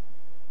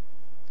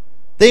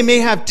 They may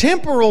have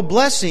temporal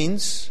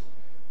blessings.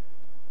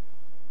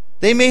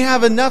 They may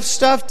have enough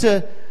stuff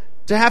to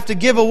have to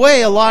give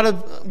away a lot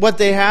of what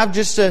they have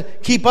just to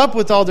keep up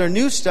with all their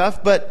new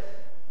stuff. But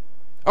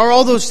are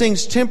all those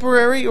things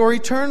temporary or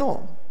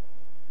eternal?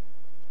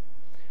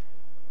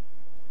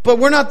 But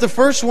we're not the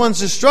first ones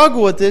to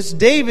struggle with this.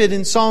 David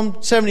in Psalm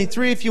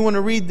 73, if you want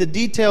to read the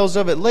details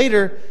of it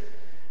later,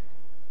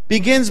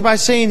 begins by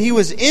saying he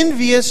was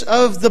envious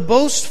of the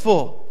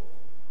boastful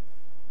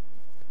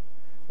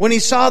when he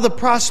saw the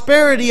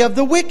prosperity of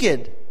the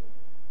wicked.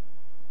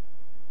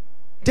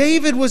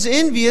 David was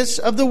envious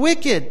of the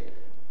wicked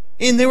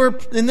in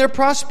their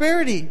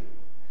prosperity.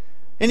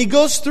 And he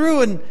goes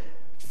through and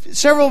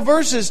several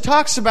verses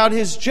talks about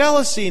his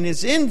jealousy and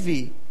his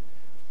envy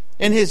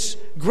and his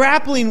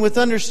grappling with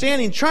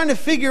understanding, trying to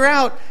figure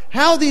out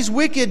how these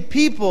wicked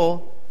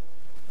people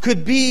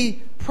could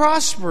be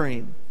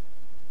prospering.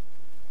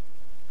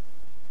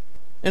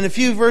 And a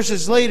few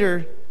verses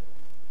later,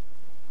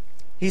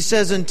 he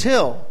says,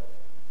 until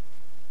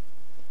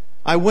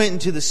I went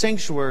into the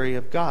sanctuary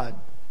of God,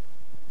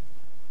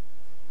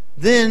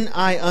 then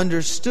I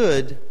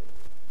understood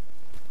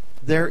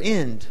their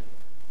end.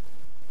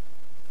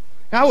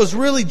 I was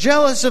really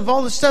jealous of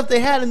all the stuff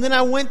they had, and then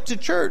I went to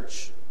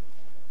church.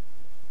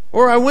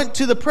 Or I went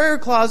to the prayer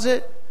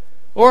closet,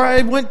 or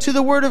I went to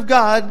the Word of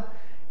God,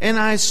 and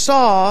I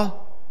saw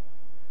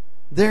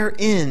their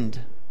end.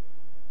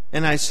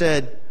 And I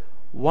said,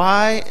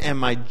 why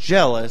am I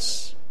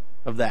jealous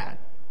of that?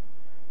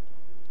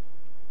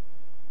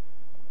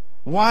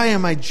 Why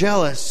am I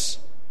jealous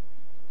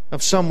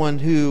of someone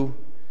who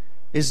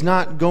is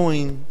not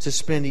going to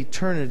spend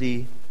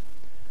eternity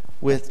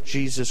with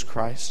Jesus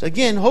Christ?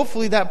 Again,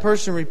 hopefully that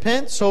person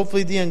repents.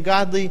 Hopefully the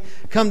ungodly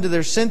come to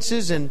their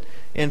senses and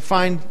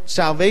find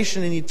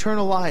salvation and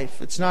eternal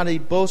life. It's not a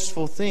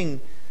boastful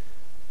thing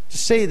to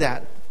say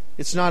that.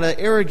 It's not an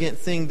arrogant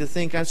thing to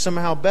think I'm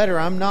somehow better.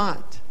 I'm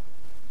not.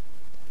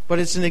 But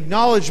it's an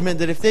acknowledgement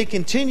that if they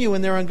continue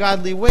in their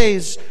ungodly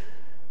ways,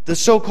 the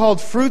so-called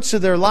fruits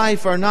of their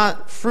life are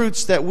not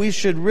fruits that we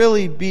should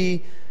really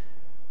be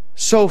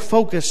so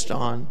focused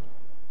on.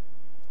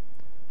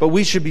 But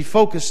we should be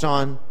focused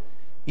on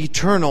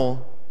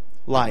eternal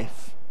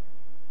life.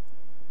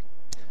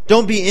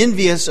 Don't be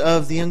envious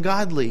of the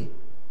ungodly.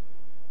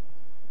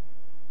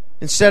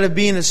 Instead of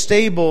being a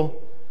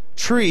stable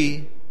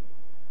tree,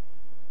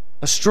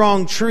 a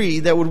strong tree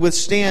that would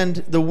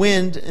withstand the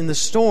wind and the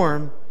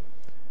storm,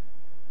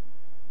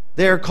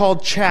 they are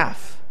called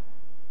chaff.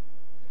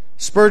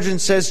 Spurgeon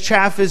says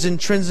chaff is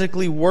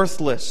intrinsically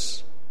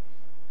worthless.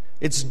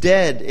 It's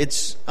dead,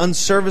 it's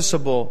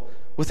unserviceable,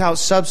 without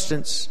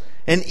substance,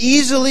 and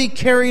easily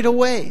carried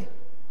away.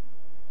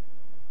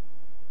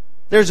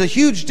 There's a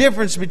huge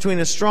difference between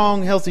a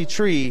strong, healthy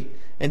tree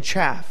and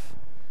chaff.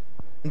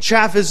 And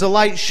chaff is a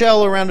light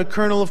shell around a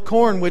kernel of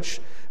corn,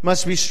 which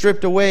must be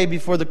stripped away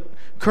before the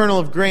kernel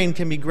of grain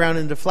can be ground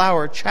into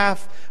flour.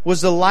 Chaff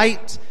was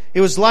light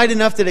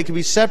enough that it could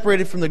be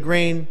separated from the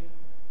grain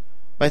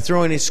by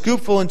throwing a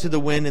scoopful into the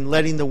wind and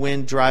letting the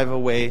wind drive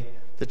away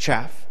the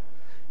chaff.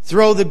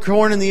 Throw the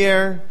corn in the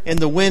air, and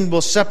the wind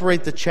will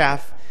separate the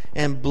chaff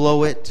and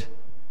blow it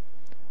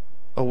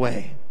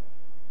away.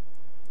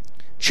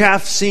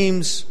 Chaff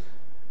seems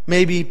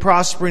maybe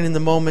prospering in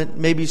the moment,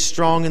 maybe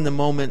strong in the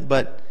moment,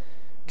 but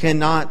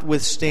cannot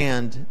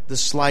withstand the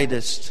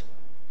slightest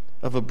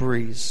of a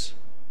breeze.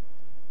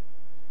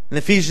 And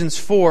Ephesians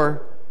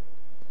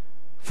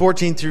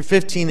 4:14 through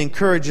 15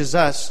 encourages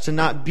us to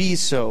not be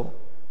so.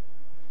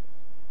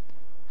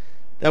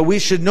 That we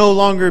should no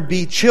longer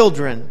be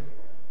children.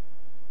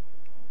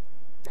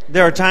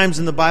 There are times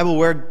in the Bible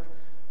where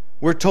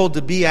we're told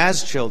to be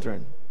as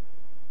children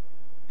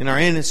in our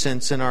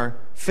innocence and our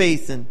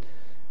faith. And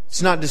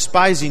it's not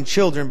despising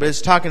children, but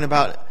it's talking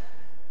about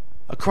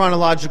a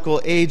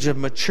chronological age of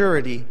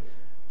maturity.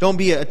 Don't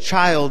be a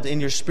child in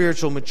your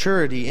spiritual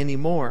maturity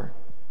anymore.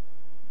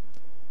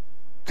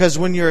 Because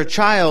when you're a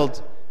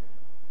child,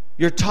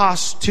 you're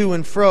tossed to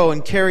and fro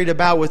and carried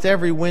about with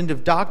every wind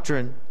of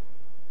doctrine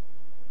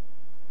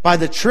by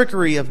the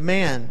trickery of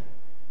man,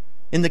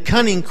 in the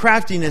cunning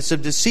craftiness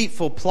of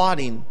deceitful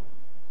plotting.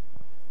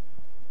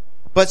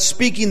 But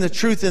speaking the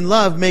truth in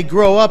love may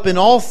grow up in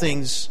all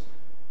things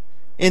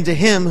into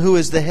Him who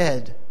is the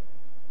head,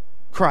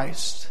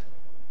 Christ.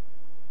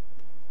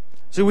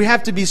 So we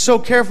have to be so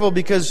careful,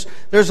 because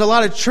there's a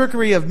lot of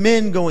trickery of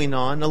men going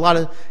on, a lot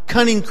of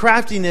cunning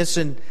craftiness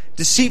and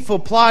deceitful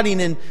plotting,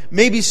 and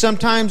maybe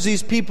sometimes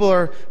these people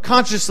are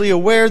consciously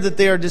aware that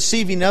they are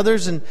deceiving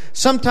others, and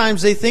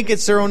sometimes they think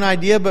it's their own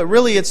idea, but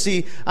really it's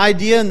the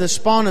idea and the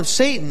spawn of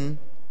Satan.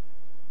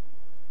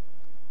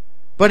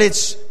 But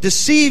it's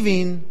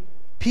deceiving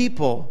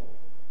people.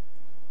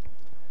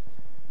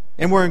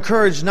 And we're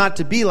encouraged not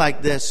to be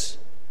like this.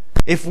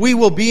 If we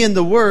will be in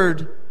the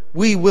Word,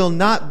 we will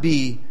not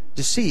be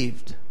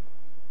deceived.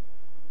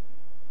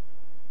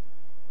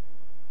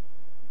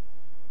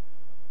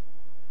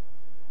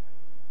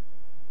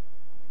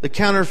 The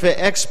counterfeit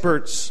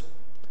experts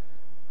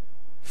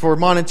for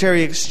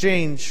monetary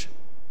exchange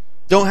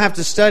don't have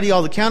to study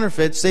all the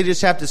counterfeits. They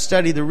just have to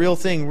study the real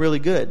thing really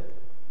good.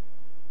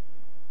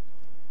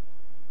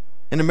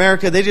 In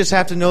America, they just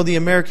have to know the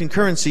American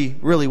currency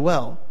really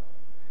well.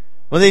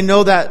 When they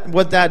know that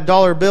what that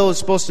dollar bill is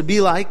supposed to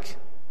be like,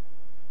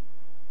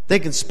 they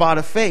can spot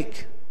a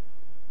fake.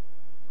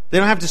 They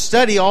don't have to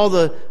study all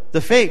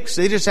the fakes.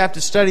 They just have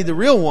to study the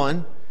real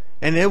one,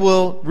 and it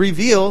will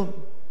reveal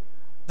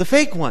the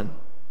fake one.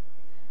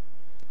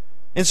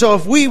 And so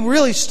if we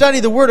really study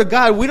the Word of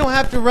God, we don't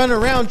have to run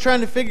around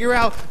trying to figure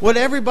out what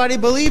everybody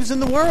believes in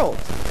the world.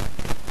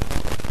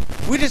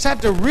 We just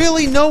have to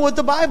really know what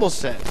the Bible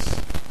says.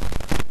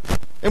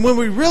 And when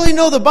we really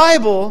know the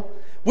Bible,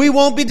 we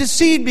won't be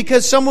deceived,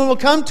 because someone will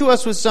come to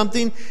us with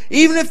something,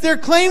 even if they're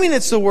claiming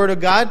it's the Word of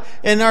God,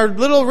 and our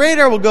little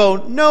radar will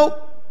go,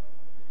 nope.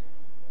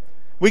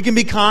 We can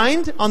be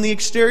kind on the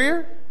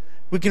exterior.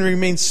 We can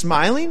remain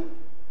smiling.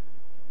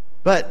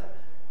 But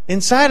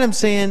inside I'm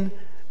saying,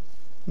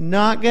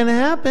 not going to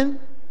happen.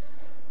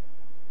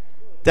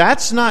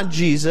 That's not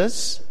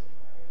Jesus.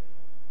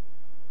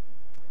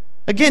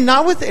 Again,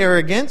 not with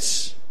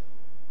arrogance,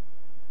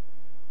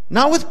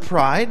 not with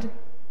pride.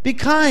 Be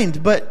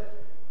kind, but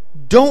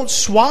don't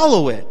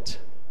swallow it.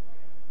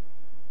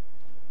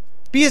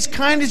 Be as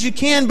kind as you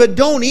can, but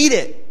don't eat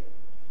it.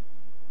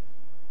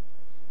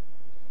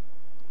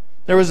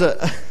 There was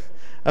a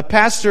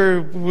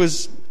pastor who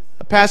was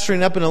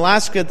pastoring up in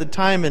Alaska at the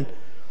time, and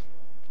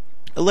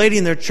a lady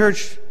in their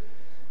church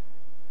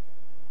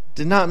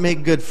did not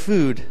make good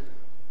food,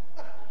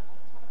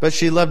 but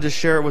she loved to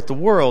share it with the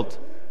world.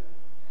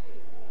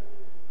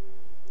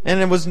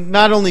 And it was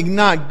not only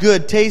not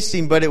good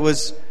tasting, but it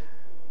was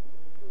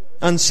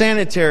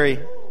unsanitary.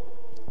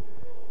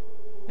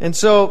 And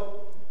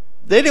so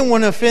they didn't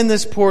want to offend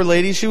this poor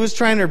lady. She was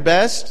trying her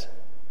best.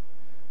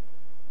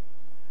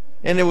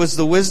 And it was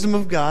the wisdom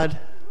of God.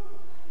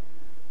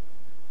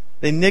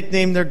 They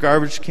nicknamed their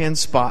garbage can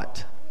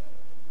Spot.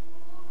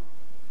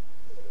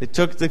 They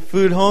took the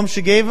food home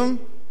she gave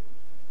them,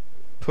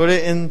 put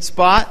it in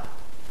Spot,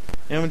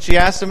 and when she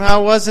asked them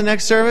how it was the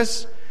next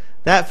service,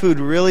 that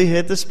food really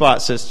hit the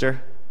spot,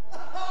 sister.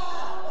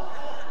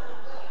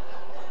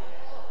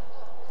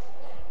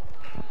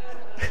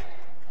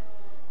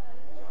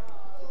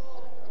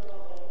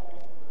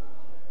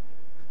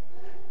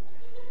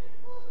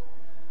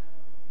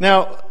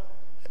 Now,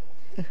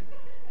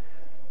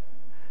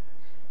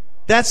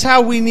 that's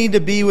how we need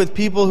to be with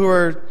people who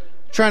are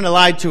trying to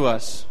lie to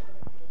us.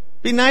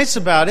 Be nice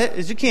about it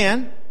as you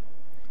can.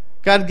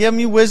 God, give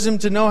me wisdom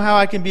to know how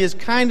I can be as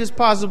kind as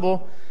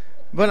possible,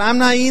 but I'm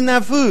not eating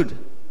that food.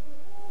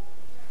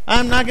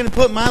 I'm not going to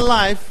put my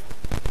life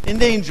in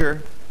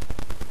danger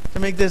to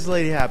make this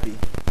lady happy.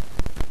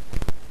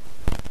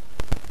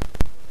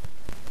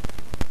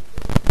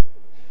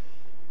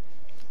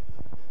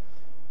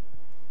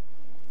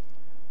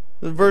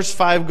 Verse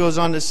 5 goes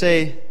on to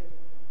say,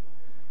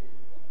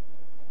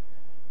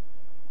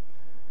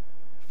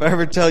 if I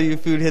ever tell you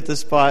food hit the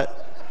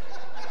spot,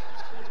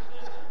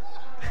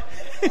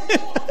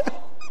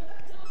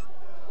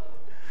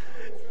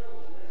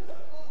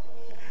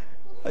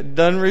 I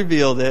done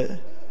revealed it.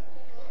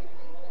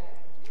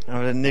 I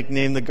would have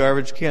nicknamed the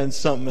garbage can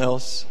something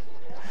else.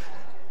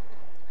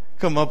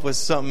 Come up with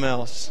something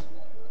else.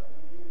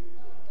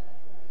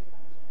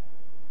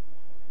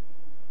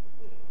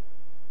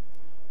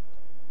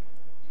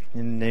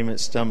 And name it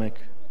stomach.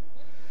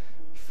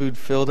 Food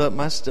filled up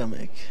my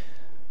stomach.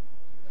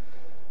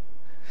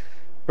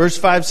 Verse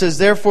 5 says,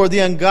 therefore the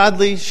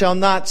ungodly shall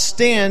not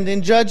stand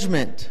in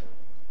judgment,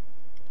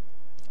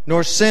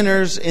 nor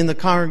sinners in the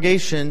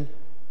congregation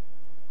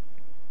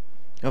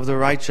of the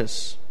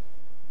righteous.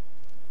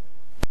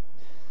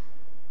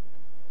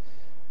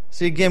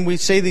 See, again, we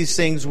say these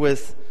things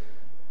with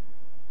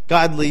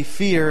godly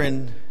fear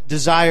and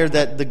desire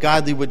that the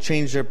godly would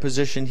change their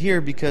position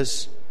here,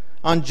 because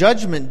on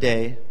Judgment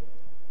Day,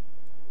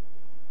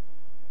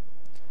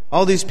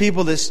 all these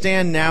people that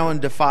stand now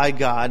and defy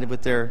God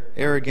with their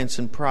arrogance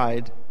and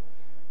pride,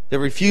 that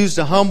refuse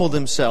to humble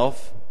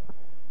themselves,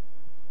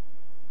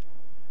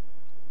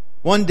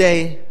 one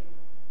day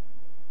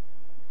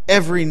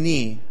every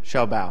knee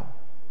shall bow.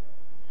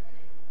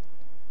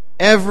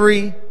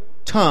 Every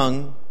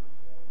tongue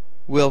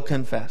will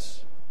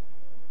confess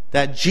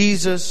that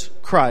Jesus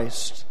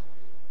Christ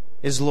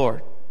is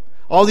Lord.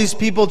 All these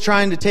people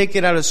trying to take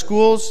it out of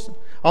schools,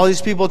 all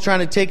these people trying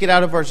to take it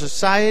out of our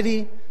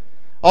society,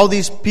 all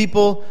these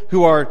people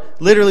who are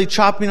literally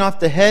chopping off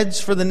the heads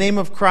for the name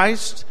of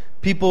Christ,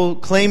 people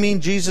claiming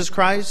Jesus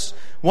Christ,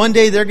 one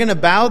day they're going to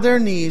bow their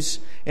knees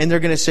and they're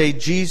going to say,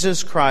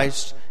 Jesus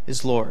Christ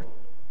is Lord.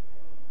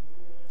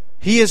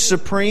 He is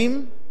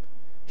supreme.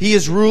 He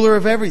is ruler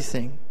of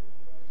everything.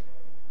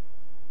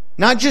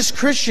 Not just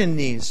Christian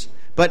knees,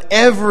 but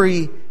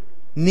every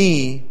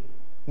knee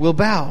will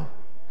bow.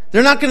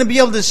 They're not going to be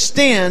able to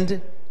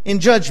stand in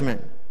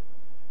judgment.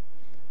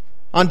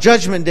 On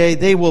Judgment Day,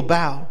 they will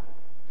bow.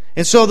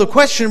 And so the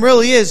question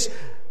really is,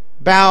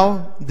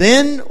 bow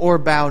then or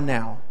bow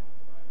now?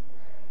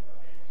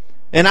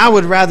 And I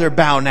would rather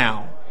bow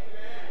now.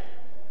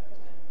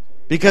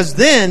 Because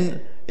then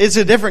it's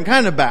a different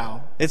kind of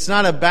bow. It's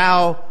not a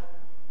bow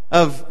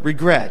of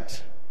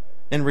regret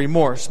and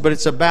remorse, but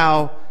it's a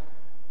bow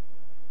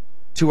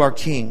to our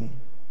King,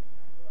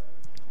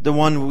 the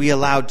one we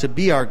allowed to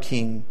be our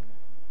King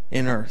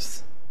in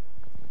earth.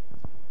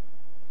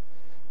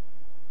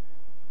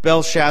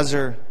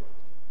 Belshazzar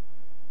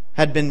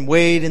had been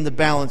weighed in the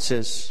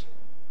balances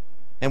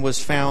and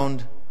was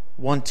found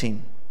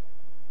wanting.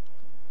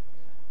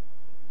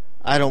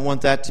 I don't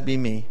want that to be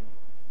me.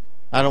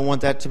 I don't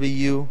want that to be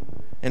you.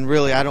 And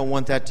really, I don't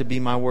want that to be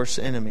my worst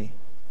enemy.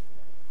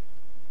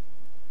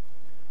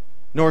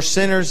 Nor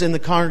sinners in the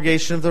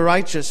congregation of the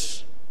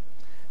righteous.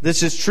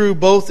 This is true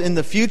both in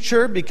the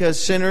future,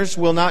 because sinners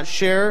will not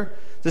share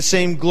the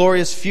same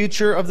glorious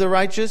future of the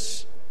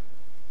righteous.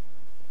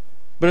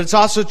 But it's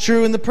also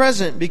true in the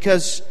present,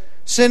 because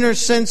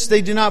sinners sense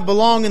they do not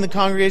belong in the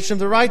congregation of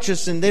the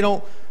righteous, and they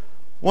don't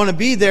want to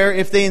be there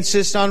if they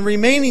insist on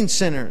remaining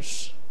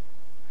sinners.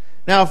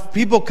 Now, if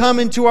people come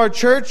into our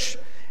church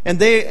and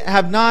they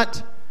have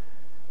not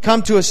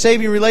come to a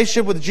saving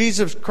relationship with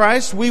Jesus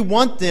Christ, we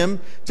want them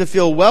to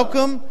feel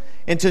welcome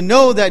and to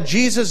know that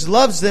Jesus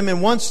loves them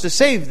and wants to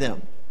save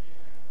them.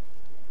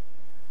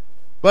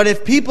 But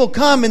if people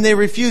come and they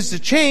refuse to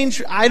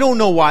change, I don't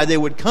know why they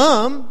would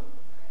come.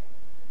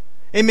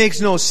 It makes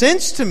no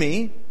sense to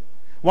me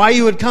why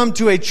you would come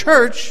to a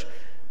church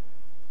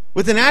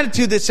with an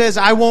attitude that says,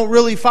 I won't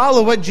really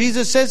follow what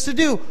Jesus says to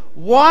do.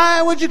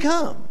 Why would you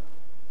come?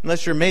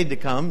 Unless you're made to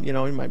come. You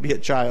might be a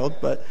child.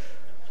 But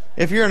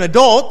if you're an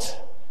adult,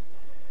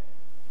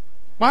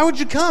 why would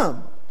you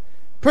come?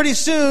 Pretty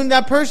soon,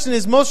 that person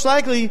is most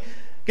likely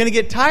going to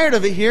get tired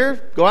of it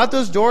here, go out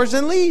those doors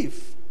and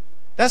leave.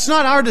 That's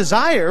not our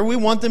desire. We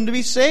want them to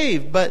be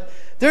saved. But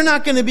they're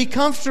not going to be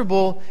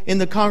comfortable in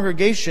the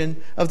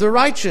congregation of the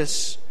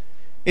righteous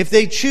if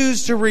they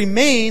choose to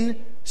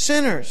remain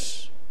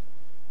sinners.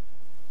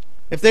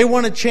 If they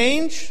want to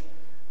change,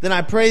 then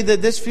I pray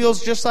that this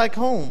feels just like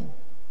home.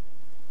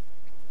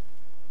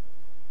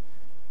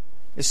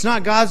 It's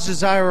not God's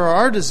desire or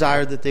our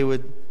desire that they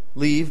would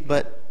leave,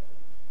 but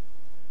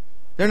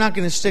they're not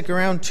going to stick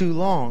around too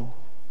long.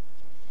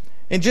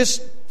 And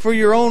just for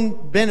your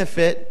own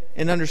benefit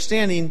and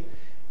understanding,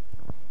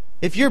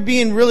 if you're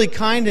being really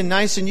kind and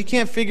nice and you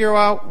can't figure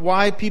out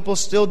why people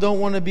still don't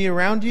want to be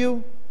around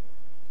you,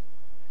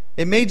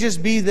 It may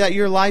just be that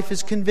your life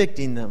is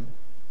convicting them.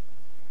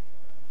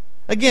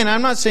 Again,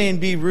 I'm not saying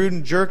be rude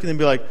and jerk and then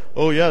be like,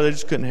 oh yeah, they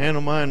just couldn't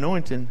handle my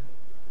anointing.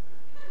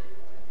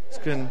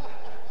 Just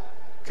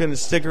couldn't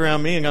stick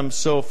around me and I'm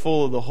so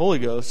full of the Holy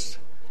Ghost.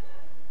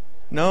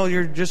 No,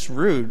 you're just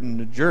rude and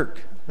a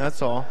jerk.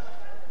 That's all.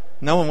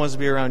 No one wants to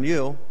be around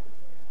you.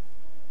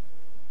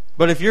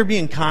 But if you're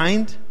being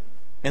kind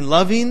and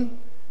loving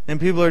and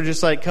people are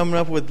just like coming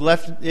up with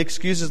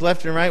excuses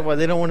left and right why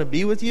they don't want to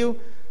be with you,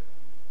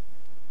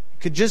 it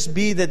could just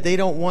be that they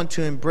don't want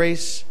to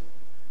embrace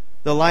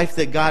the life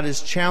that God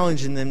is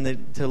challenging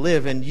them to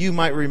live, and you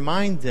might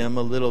remind them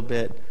a little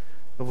bit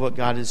of what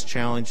God is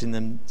challenging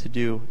them to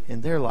do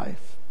in their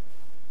life.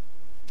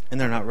 And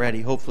they're not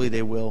ready. Hopefully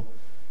they will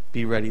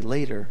be ready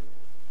later.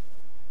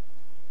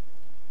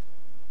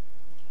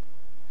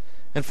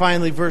 And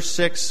finally, verse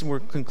 6, and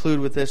we'll conclude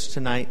with this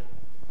tonight.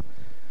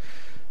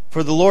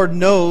 For the Lord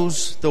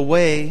knows the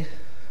way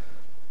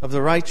of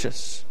the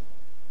righteous,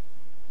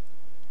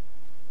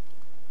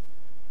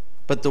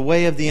 but the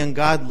way of the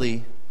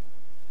ungodly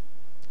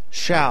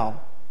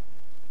shall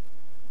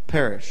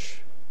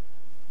perish.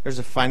 There's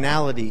a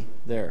finality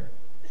there.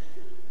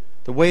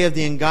 The way of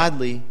the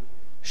ungodly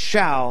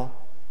shall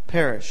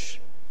perish.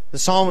 The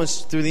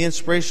psalmist, through the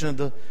inspiration of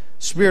the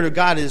Spirit of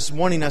God, is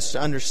wanting us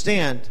to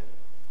understand,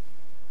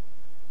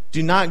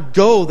 do not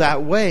go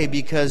that way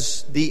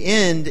because the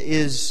end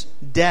is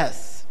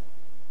death.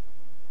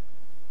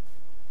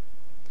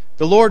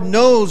 The Lord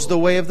knows the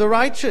way of the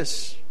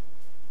righteous.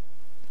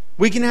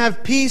 We can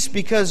have peace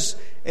because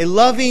a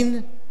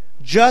loving,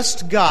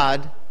 just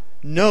God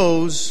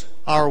knows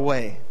our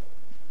way.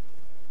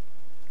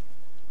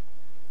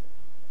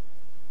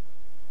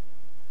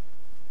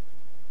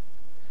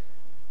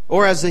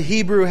 Or as the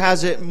Hebrew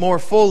has it more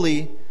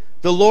fully,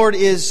 the Lord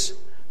is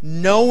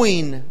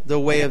knowing the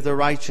way of the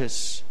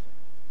righteous.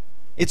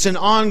 It's an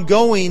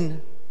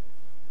ongoing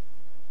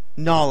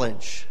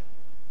knowledge.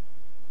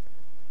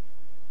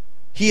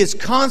 He is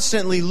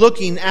constantly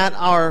looking at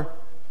our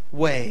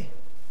way.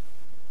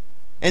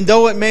 And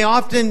though it may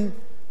often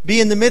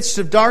be in the midst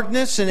of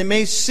darkness, and it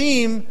may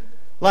seem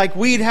like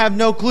we'd have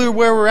no clue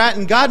where we're at,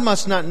 and God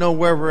must not know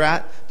where we're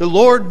at, the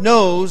Lord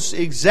knows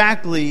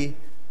exactly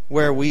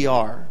where we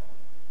are.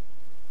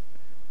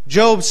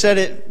 Job said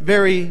it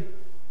very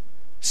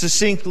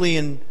succinctly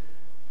in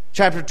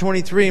chapter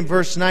 23 and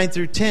verse 9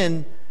 through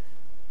 10.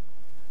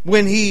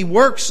 When he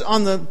works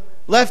on the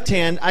left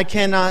hand, I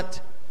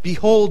cannot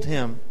behold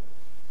him.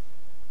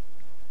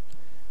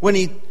 When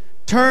he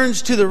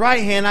turns to the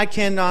right hand, I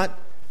cannot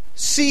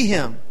see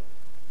him.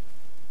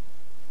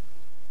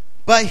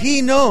 But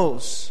he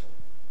knows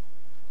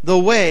the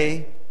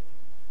way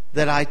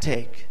that I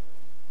take.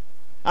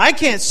 I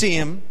can't see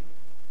him.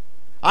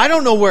 I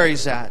don't know where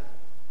he's at.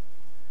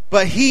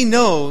 But he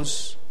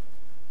knows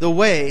the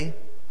way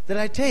that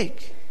I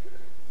take.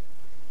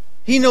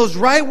 He knows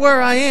right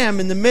where I am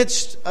in the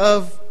midst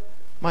of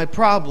my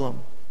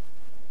problem.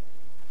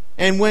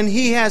 And when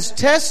he has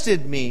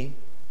tested me,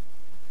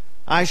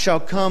 I shall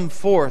come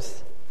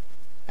forth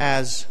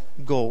as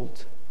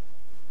gold.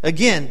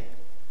 Again,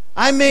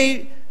 I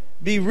may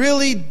be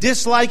really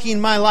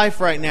disliking my life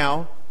right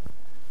now,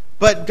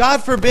 but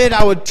God forbid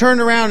I would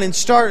turn around and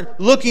start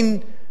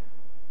looking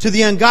to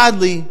the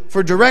ungodly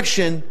for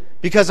direction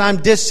because I'm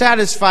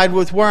dissatisfied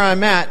with where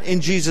I'm at in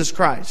Jesus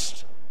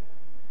Christ.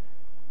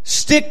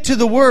 Stick to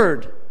the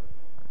Word.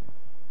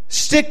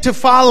 Stick to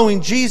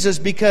following Jesus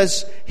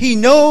because He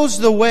knows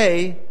the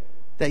way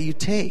that you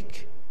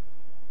take.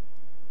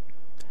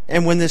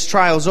 And when this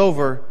trial's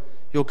over,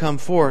 you'll come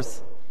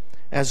forth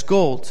as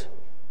gold.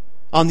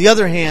 On the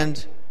other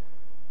hand,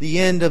 the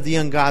end of the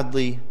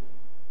ungodly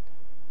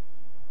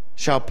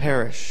shall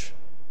perish.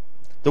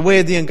 The way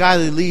of the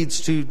ungodly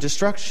leads to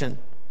destruction.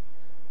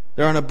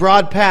 They're on a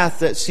broad path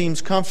that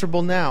seems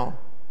comfortable now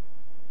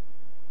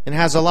and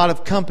has a lot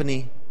of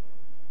company,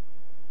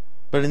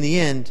 but in the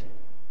end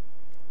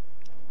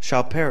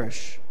shall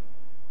perish.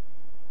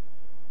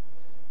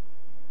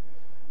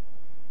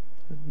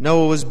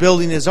 Noah was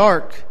building his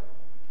ark.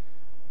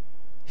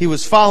 He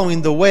was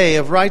following the way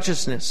of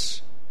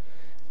righteousness.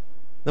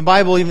 The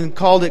Bible even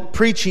called it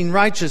preaching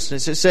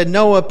righteousness. It said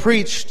Noah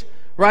preached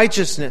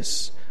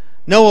righteousness.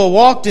 Noah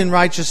walked in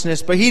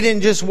righteousness, but he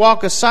didn't just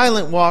walk a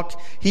silent walk.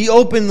 He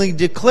openly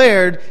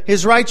declared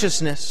his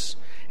righteousness.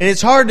 And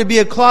it's hard to be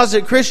a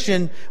closet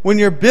Christian when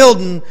you're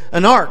building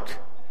an ark.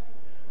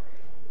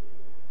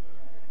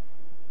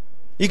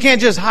 You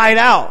can't just hide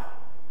out.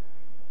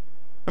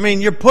 I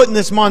mean, you're putting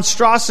this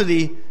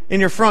monstrosity in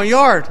your front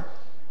yard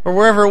or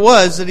wherever it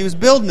was that he was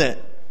building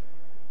it.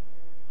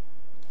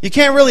 You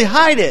can't really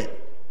hide it.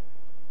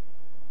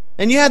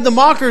 And you had the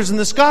mockers and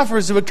the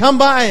scoffers that would come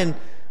by and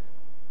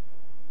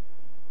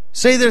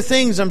say their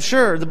things, I'm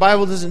sure. The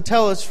Bible doesn't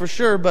tell us for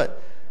sure,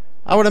 but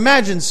I would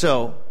imagine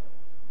so.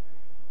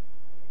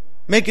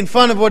 Making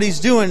fun of what he's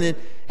doing. It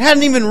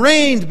hadn't even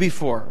rained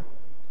before.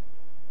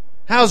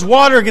 How's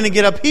water going to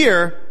get up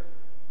here?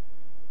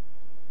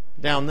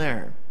 Down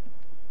there.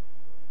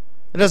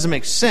 It doesn't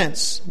make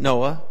sense,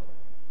 Noah.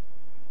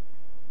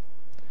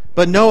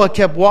 But Noah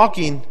kept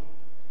walking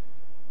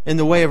in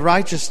the way of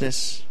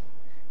righteousness.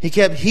 He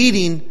kept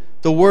heeding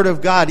the Word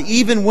of God,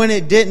 even when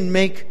it didn't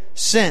make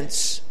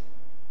sense.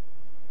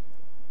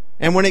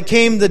 And when it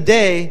came the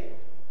day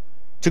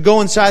to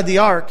go inside the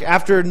ark,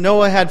 after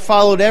Noah had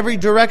followed every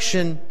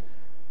direction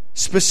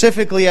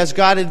specifically as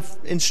God had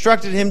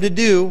instructed him to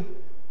do,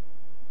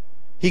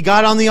 he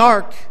got on the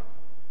ark,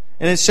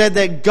 and it said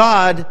that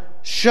God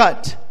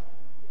shut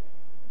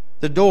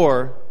the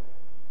door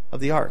of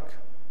the ark.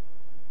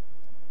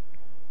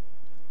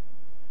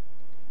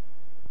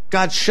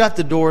 God shut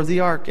the door of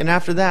the ark, and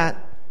after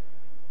that,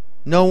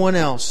 no one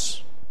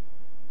else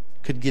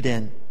could get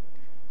in.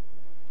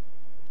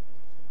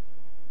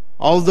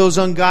 All of those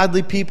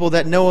ungodly people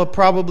that Noah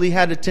probably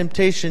had a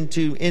temptation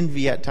to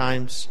envy at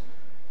times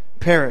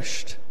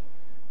perished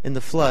in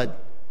the flood.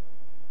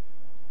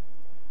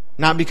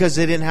 Not because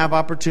they didn't have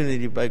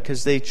opportunity, but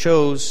because they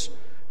chose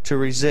to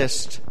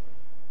resist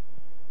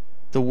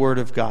the Word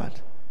of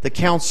God, the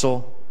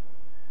counsel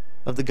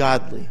of the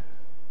godly.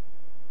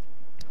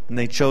 And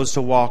they chose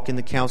to walk in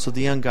the counsel of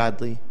the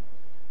ungodly,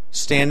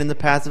 stand in the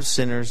path of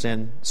sinners,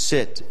 and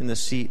sit in the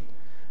seat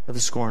of the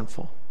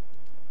scornful.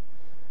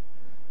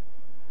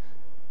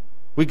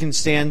 We can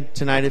stand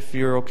tonight if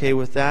you're okay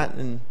with that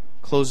and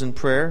close in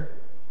prayer.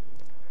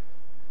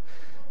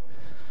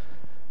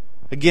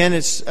 Again,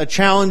 it's a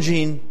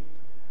challenging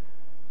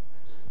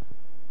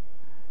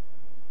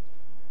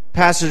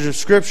passage of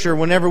Scripture.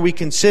 Whenever we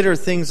consider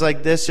things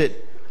like this,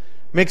 it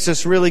makes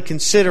us really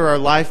consider our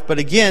life. But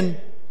again,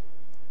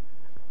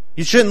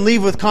 you shouldn't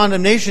leave with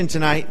condemnation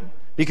tonight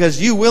because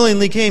you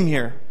willingly came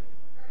here.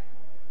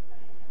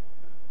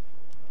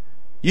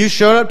 You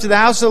showed up to the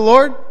house of the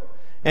Lord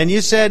and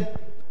you said,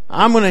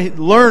 I'm going to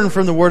learn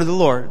from the word of the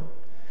Lord.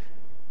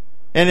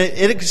 And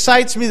it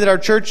excites me that our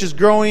church is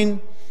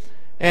growing,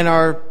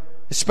 and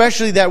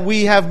especially that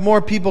we have more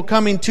people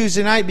coming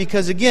Tuesday night,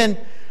 because again,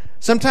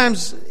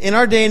 sometimes in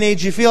our day and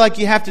age you feel like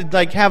you have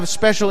to have a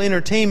special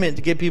entertainment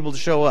to get people to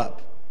show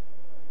up.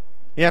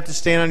 You have to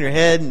stand on your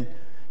head and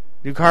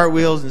do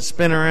cartwheels and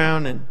spin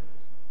around and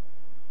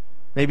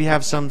maybe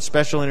have some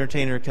special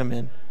entertainer come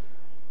in.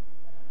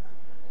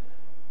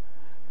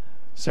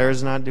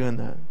 Sarah's not doing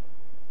that.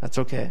 That's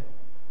okay.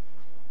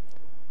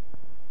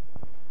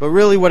 But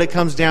really what it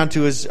comes down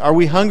to is, are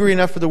we hungry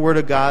enough for the Word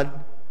of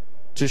God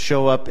to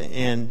show up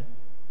and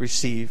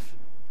receive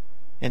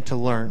and to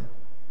learn?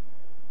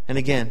 And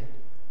again,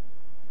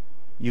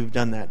 you've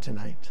done that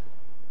tonight.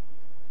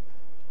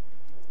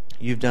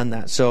 You've done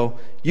that. So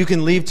you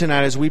can leave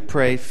tonight as we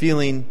pray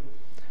feeling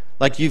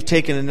like you've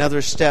taken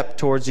another step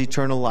towards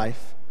eternal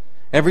life.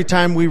 Every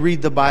time we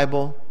read the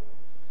Bible,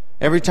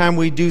 every time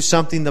we do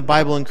something the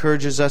Bible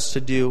encourages us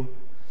to do,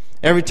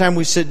 every time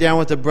we sit down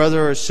with a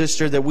brother or a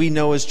sister that we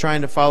know is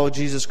trying to follow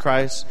Jesus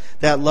Christ,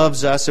 that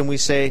loves us, and we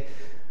say,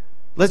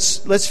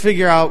 let's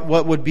figure out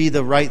what would be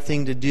the right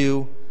thing to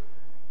do,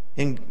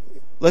 and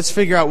let's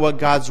figure out what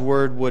God's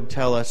Word would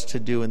tell us to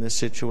do in this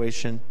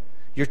situation.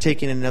 You're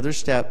taking another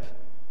step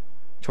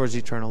towards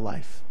eternal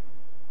life.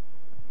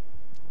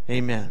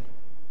 Amen.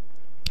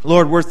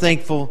 Lord, we're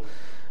thankful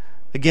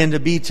again to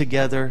be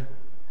together.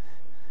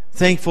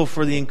 Thankful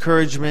for the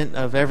encouragement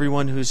of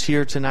everyone who's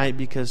here tonight,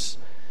 because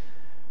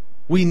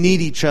we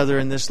need each other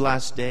in this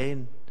last day.